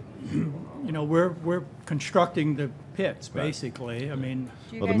all that. we're constructing the pits, basically. I mean,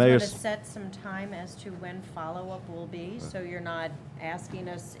 Do you Well, the guys want to mayor's- set some time as to when follow-up will be, so you're not asking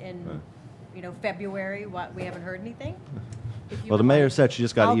us in, February, what, we haven't heard anything? Well, the mayor said she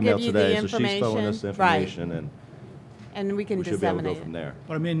just got I'll email give you the today, so she's throwing us the information. information, and And we can we should be able to go disseminate it. from there.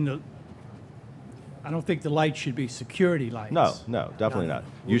 but I mean, I don't think the lights should be security lights. No, definitely not.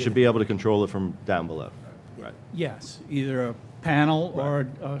 You should be able to control it from down below. Right. Yes, either a panel or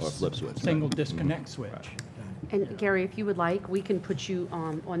a flip switch, right. single disconnect switch. And Gary, if you would like, we can put you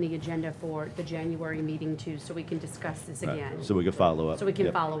on the agenda for the January meeting too, so we can discuss this Right. again. So we can follow up. So we can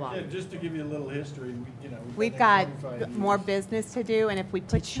Yep. follow up. Yeah, just to give you a little history, We've got more business to do, and if we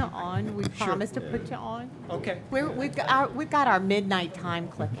put you on, we promise to put you on. Okay. We've got our midnight time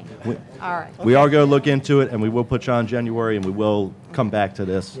clicking. All right. We are going to look into it, and we will put you on January, and we will come back to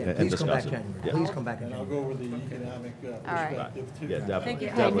this Yeah, and please come discuss back it. January. Yeah. Please come back in And I'll January. go over the economic All right. perspective too. Yeah, definitely.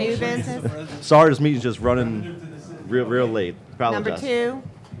 Okay, new business. Sorry, this meeting's just running real late. Number Apologize. 2,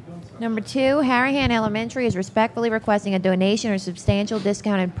 Number 2, Harahan Elementary is respectfully requesting a donation or substantial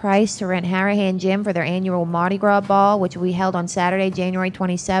discounted price to rent Harahan Gym for their annual Mardi Gras Ball, which will be held on Saturday, January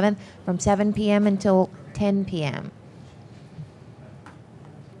 27th from 7 p.m. until 10 p.m.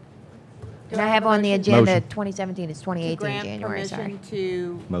 And I have on the agenda Motion. 2017, it's to 2018, grant January, sorry. permission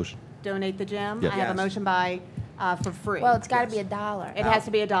to Motion. donate the gym. Yes. I have a Yes. motion by, for free. Well, it's got to be $1. It has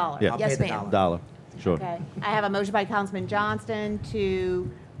to be $1. Yeah. I'll Yes, pay the ma'am. dollar. $1. Sure. Okay. I have a motion by Councilman Johnston to,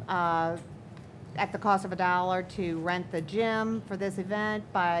 at the cost of $1, to rent the gym for this event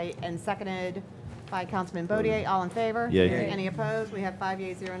and seconded by Councilman Bodier. All in favor? Yay. Yay. Any opposed? We have 5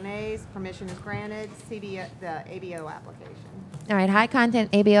 yeas, 0 nays. Permission is granted. The ABO application. All right, high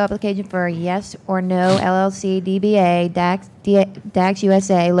content ABO application for Yes or No LLC DBA Dax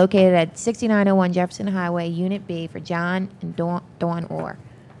USA located at 6901 Jefferson Highway, Unit B for John and Dawn Orr.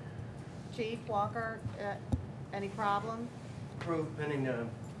 Chief Walker, any problem? Approved pending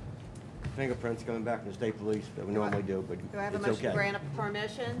fingerprints coming back from the state police that we normally do, but Do I have a it's motion to okay. grant a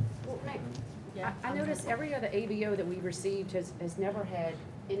permission? Yeah. I noticed every other ABO that we received has never had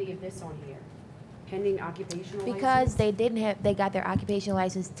any of this on here. Pending occupational license? Because they got their occupational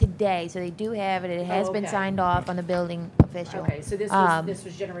license today, so they do have it. It has been okay. signed off on the building official. Okay, so this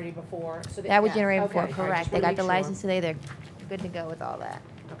was generated before? So That was yeah. generated Okay, before, I just correct. They wanna got make the sure. license today, they're good to go with all that.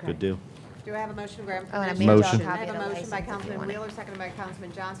 Okay. Good deal. Do I have a motion to grant Oh, and I permission? made Motion. y'all a I copy have of a the motion by license if you Councilman want it. Wheeler, seconded by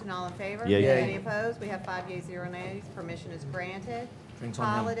Councilman Johnston. All in favor? Yay. Yay. Any opposed? We have 5 yeas, 0 nays. Permission is granted. Drinks on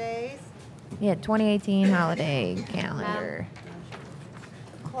them. Holidays. Yeah, 2018 holiday calendar.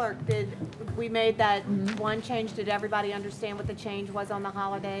 Clerk, we made that one change. Did everybody understand what the change was on the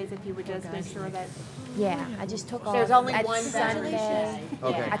holidays? If you would just make sure that. Yeah, I just took off. There's only that one Sunday.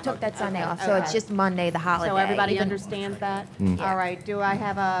 Okay. I took that Sunday Okay, off, so it's okay. just Monday, the holiday. So everybody even- understands that? Mm. All right, do I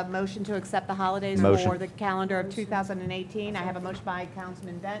have a motion to accept the holidays Motion. for the calendar of 2018? I have a motion by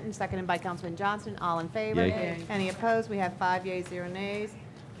Councilman Benton, seconded by Councilman Johnston. All in favor? Yay. Any opposed? We have 5 yeas, 0 nays.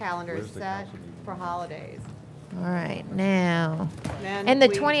 Calendar is Where's the set council meeting? for holidays. All right, now. Then And the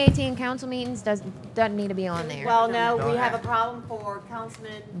we- 2018 council meetings doesn't need to be on there. Well, no, we have a problem for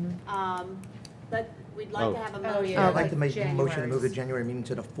Councilman, but we'd like to have a motion. yeah. I'd like to make a motion to move the January's. January meeting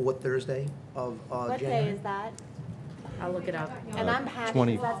to the fourth Thursday of What day January. is that? I'll look it up. And I'm happy,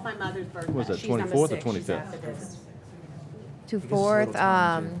 20 because that's my mother's birthday. Was that She's number 24th or 6. She's 25th? after this. To fourth, to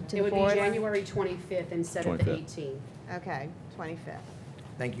It the would be fourth. January 25th instead of the 25th. 18th. Okay, 25th.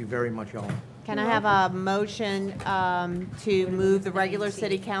 Thank you very much, y'all. Can I have a motion to move the regular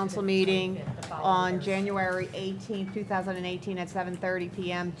city council meeting on January 18th, 2018 at 7:30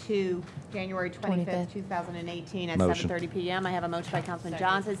 PM to January 25th, 2018 at Motion. 7:30 PM? I have a motion by Councilman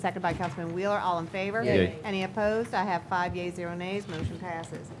Johnson, second by Councilman Wheeler. All in favor? Yay. Any opposed? I have 5 yeas, 0 nays. Motion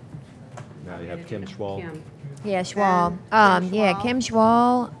passes. Now you have Kim Schwal. Kim. Yeah, Schwal. Kim Yeah, Schwal. Kim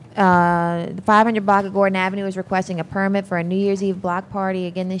Schwal, the 500 block of Gordon Avenue is requesting a permit for a New Year's Eve block party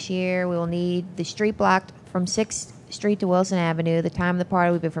again this year. We will need the street blocked from 6th Street to Wilson Avenue. The time of the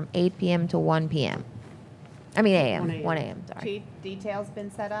party will be from 8 p.m. to 1 p.m. I mean 1 a.m., a.m. 1 a.m., sorry. Chief, details been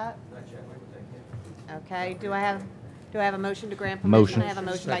set up? Okay, do I have a motion to grant permission? Motion. I have a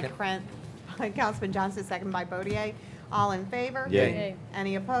motion by Second. by Councilman Johnson, second by Bodier. All in favor? Yay.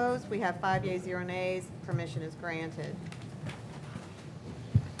 Any opposed? We have 5 yeas, 0 nays. Permission is granted.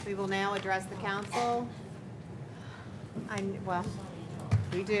 We will now address the council. Well,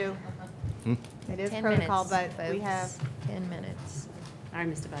 we do. It is 10 protocol, minutes, but we folks. have, 10 minutes. All right,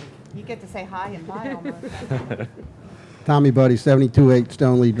 Mr. Buddy. you get to say hi and bye almost. Tommy Buddy, 728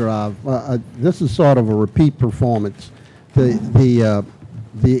 Stoneleigh Drive. This is sort of a repeat performance. The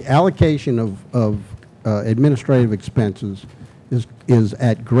allocation of administrative expenses is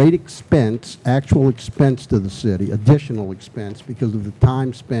at great expense, actual expense to the city, additional expense because of the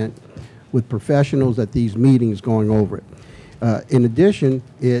time spent with professionals at these meetings going over it. In addition,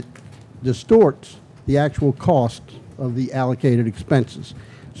 it distorts the actual cost of the allocated expenses.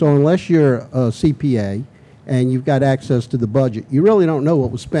 So unless you're a CPA and you've got access to the budget, you really don't know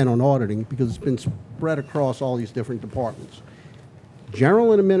what was spent on auditing because it's been spread across all these different departments.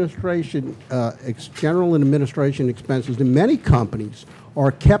 general and administration expenses in many companies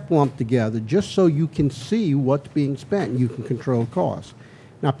are kept lumped together just so you can see what's being spent and you can control costs.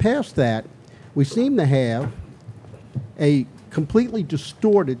 Now, past that, we seem to have a completely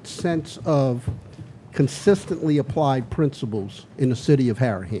distorted sense of consistently applied principles in the city of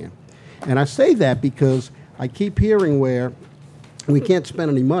Harahan. And I say that because I keep hearing where we can't spend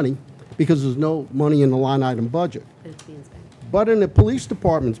any money because there's no money in the line item budget. But in the police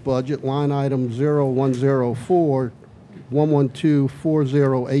department's budget, line item 0104 112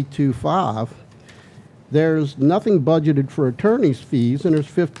 40825, there's nothing budgeted for attorney's fees, and there's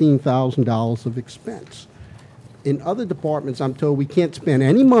 $15,000 of expense. In other departments, I'm told we can't spend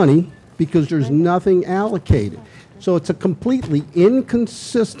any money because there's nothing allocated. So it's a completely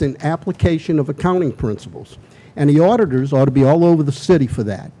inconsistent application of accounting principles. And the auditors ought to be all over the city for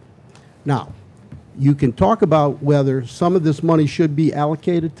that. Now, you can talk about whether some of this money should be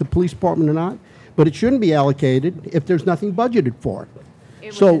allocated to the police department or not, but it shouldn't be allocated if there's nothing budgeted for it. It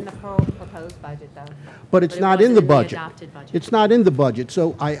was So, in the proposed budget, though. but it's But it not in wasn't the in the budget. adopted budget. It's not in the budget.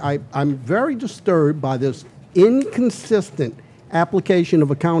 So I'm very disturbed by this inconsistent application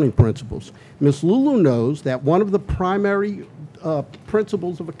of accounting principles. Ms. Lulu knows that one of the primary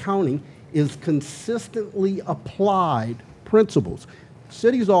principles of accounting is consistently applied principles.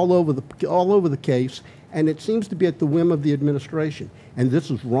 Cities all over the case, and it seems to be at the whim of the administration. And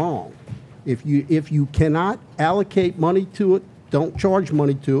this is wrong. If you cannot allocate money to it, don't charge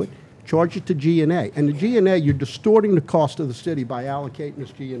money to it. Charge it to G&A. And the G&A, you're distorting the cost of the city by allocating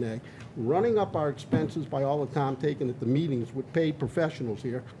this G&A, running up our expenses by all the time taken at the meetings with paid professionals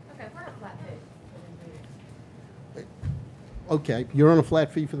here. Okay, we're a flat fee. Okay, you're on a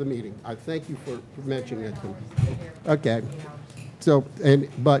flat fee for the meeting. I thank you for mentioning that to me. Okay. So,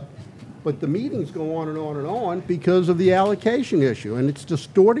 but the meetings go on and on and on because of the allocation issue, and it's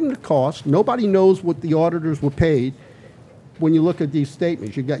distorting the cost. Nobody knows what the auditors were paid when you look at these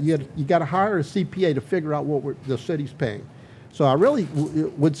statements. You got to hire a CPA to figure out what the city's paying. So I really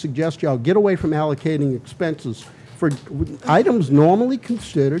would suggest y'all get away from allocating expenses for items normally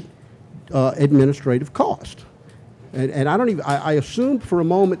considered administrative cost. And I assume for a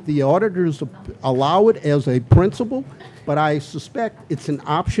moment the auditors allow it as a principle, but I suspect it's an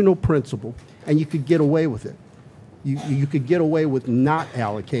optional principle, and you could get away with it. You could get away with not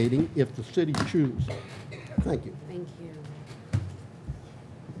allocating if the city chooses. Thank you. Thank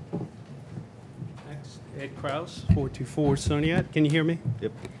you. Next, Ed Kraus, 424 Soniat. Can you hear me?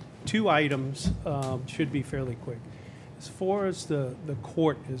 Yep. Two items, should be fairly quick. As far as the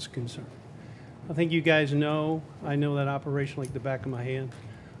court is concerned, I think you guys know, I know that operation like the back of my hand.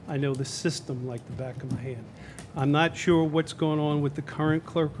 I know the system like the back of my hand. I'm not sure what's going on with the current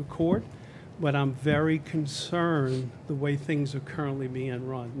clerk of court, but I'm very concerned the way things are currently being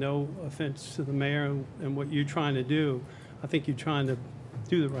run. No offense to the mayor and what you're trying to do. I think you're trying to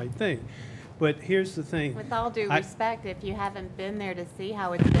do the right thing. But here's the thing. With all due respect, if you haven't been there to see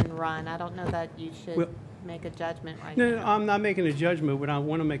how it's been run, I don't know that you should make a judgment right now. No, I'm not making a judgment. What I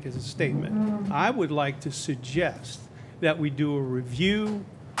want to make is a statement. I would like to suggest that we do a review,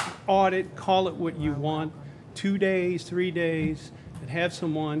 audit, call it what you want, 2 days, 3 days, and have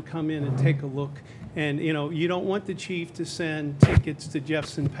someone come in and take a look. And, you know, you don't want the chief to send tickets to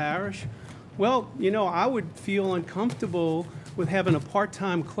Jefferson Parish. Well, you know, I would feel uncomfortable with having a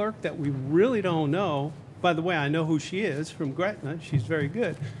part-time clerk that we really don't know. By the way, I know who she is from Gretna. She's very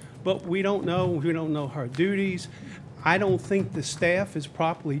good. But we don't know her duties. I don't think the staff is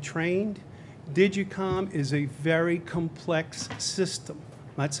properly trained. Digicom is a very complex system.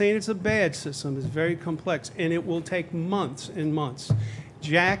 I'm not saying it's a bad system, it's very complex, and it will take months and months.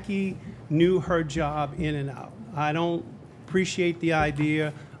 Jackie knew her job in and out. I don't appreciate the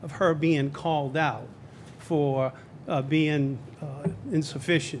idea of her being called out for being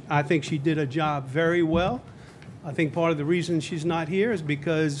insufficient. I think she did a job very well. I think part of the reason she's not here is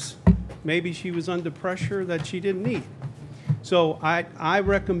because maybe she was under pressure that she didn't need. So I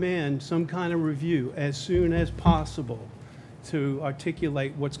recommend some kind of review as soon as possible to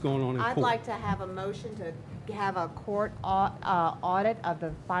articulate what's going on in court. I'd like to have a motion to have a court audit of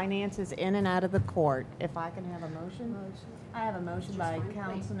the finances in and out of the court. If I can have a motion? I have a motion by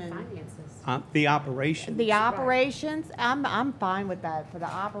Councilman. The operations. The operations, I'm fine with that. For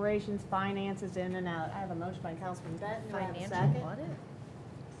the operations, finances in and out. I have a motion by Councilman Benton. Do I have a second?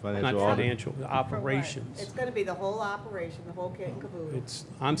 Not financial, the operations. It's going to be the whole operation, the whole kit and caboodle.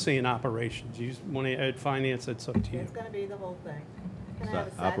 I'm saying operations. You want to add finance, that's up to you. It's going to be the whole thing.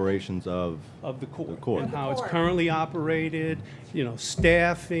 Operations of the court, court. and how it's currently operated, you know,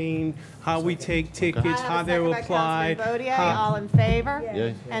 staffing, how we take tickets, how they're applied. Bodier, how- all in favor?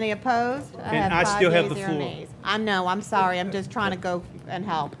 Yay. Any opposed? And have I still 5 have yeas, the 0 floor. nays. I'm sorry, I'm just trying to go and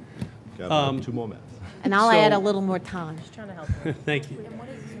help. Got 2 more minutes. And I'll add a So- little more time. Thank you.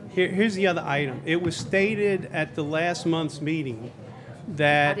 Here's the other item. It was stated at the last month's meeting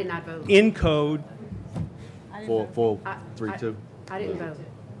that I did not vote. in code, 4-3-2. I didn't vote.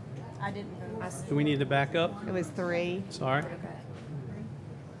 I didn't vote. do we need to back up? It was 3. Sorry.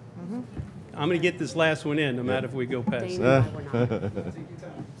 I'm going to get this last one in, no matter if we go past it. Dana and I were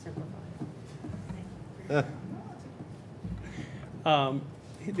not. Simplify.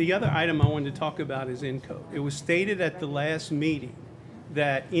 The other item I wanted to talk about is in code. It was stated at the last meeting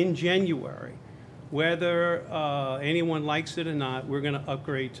that in January, whether anyone likes it or not, we're going to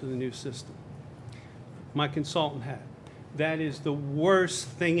upgrade to the new system. My consultant had. That is the worst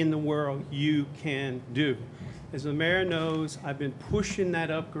thing in the world you can do. As the mayor knows, I've been pushing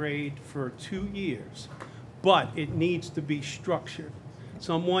that upgrade for 2 years, but it needs to be structured.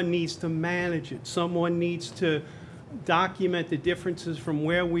 Someone needs to manage it. Someone needs to document the differences from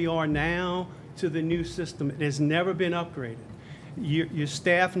where we are now to the new system. It has never been upgraded. Your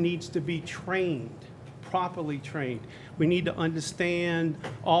staff needs to be trained, properly trained. We need to understand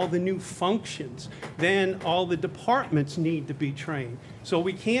all the new functions. Then all the departments need to be trained. So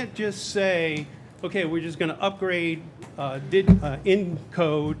we can't just say, okay, we're just going to upgrade in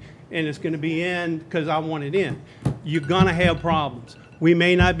code and it's going to be in because I want it in. You're going to have problems. We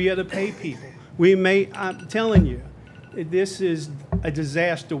may not be able to pay people. I'm telling you, this is a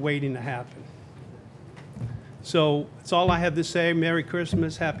disaster waiting to happen. So that's all I have to say. Merry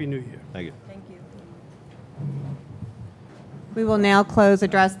Christmas, Happy New Year. Thank you. Thank you. We will now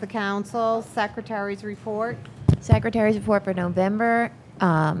address the council. Secretary's report. Secretary's report for November,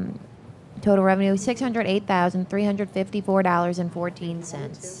 total revenue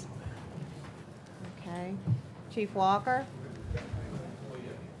 $608,354.14. Okay. Chief Walker.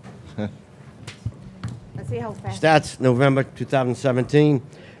 Let's see how fast. Stats, November 2017,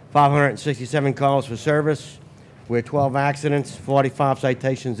 567 calls for service. We had 12 accidents, 45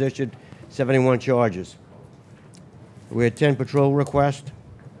 citations issued, 71 charges. We had 10 patrol requests,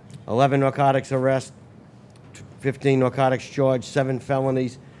 11 narcotics arrests, 15 narcotics charged, 7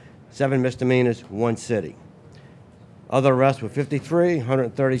 felonies, 7 misdemeanors, 1 city. Other arrests were 53,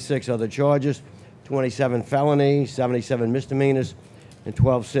 136 other charges, 27 felonies, 77 misdemeanors, and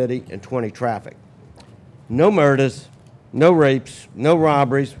 12 city and 20 traffic. No murders, no rapes, no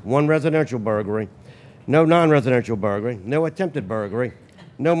robberies, 1 residential burglary, no non-residential burglary, no attempted burglary,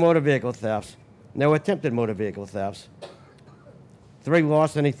 no motor vehicle thefts, no attempted motor vehicle thefts, 3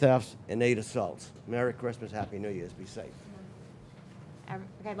 larceny thefts, and 8 assaults. Merry Christmas, Happy New Year's, be safe.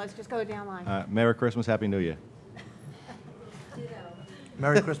 Okay, let's just go down line. Merry Christmas, Happy New Year.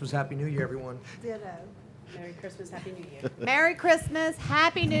 Merry Christmas, Happy New Year, everyone. Ditto. Merry Christmas, Happy New Year. Merry Christmas,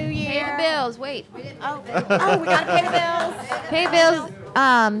 Happy New Year. Pay the bills, wait. Oh, we got to pay the bills. Pay bills,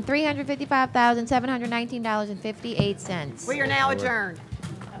 $355,719.58. We are now adjourned.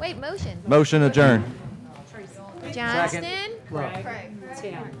 Wait, motion. Motion adjourned. Johnston? Craig.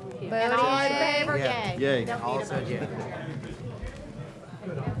 Tim. And all in favor, Yeah. yay. Yay. All said yeah.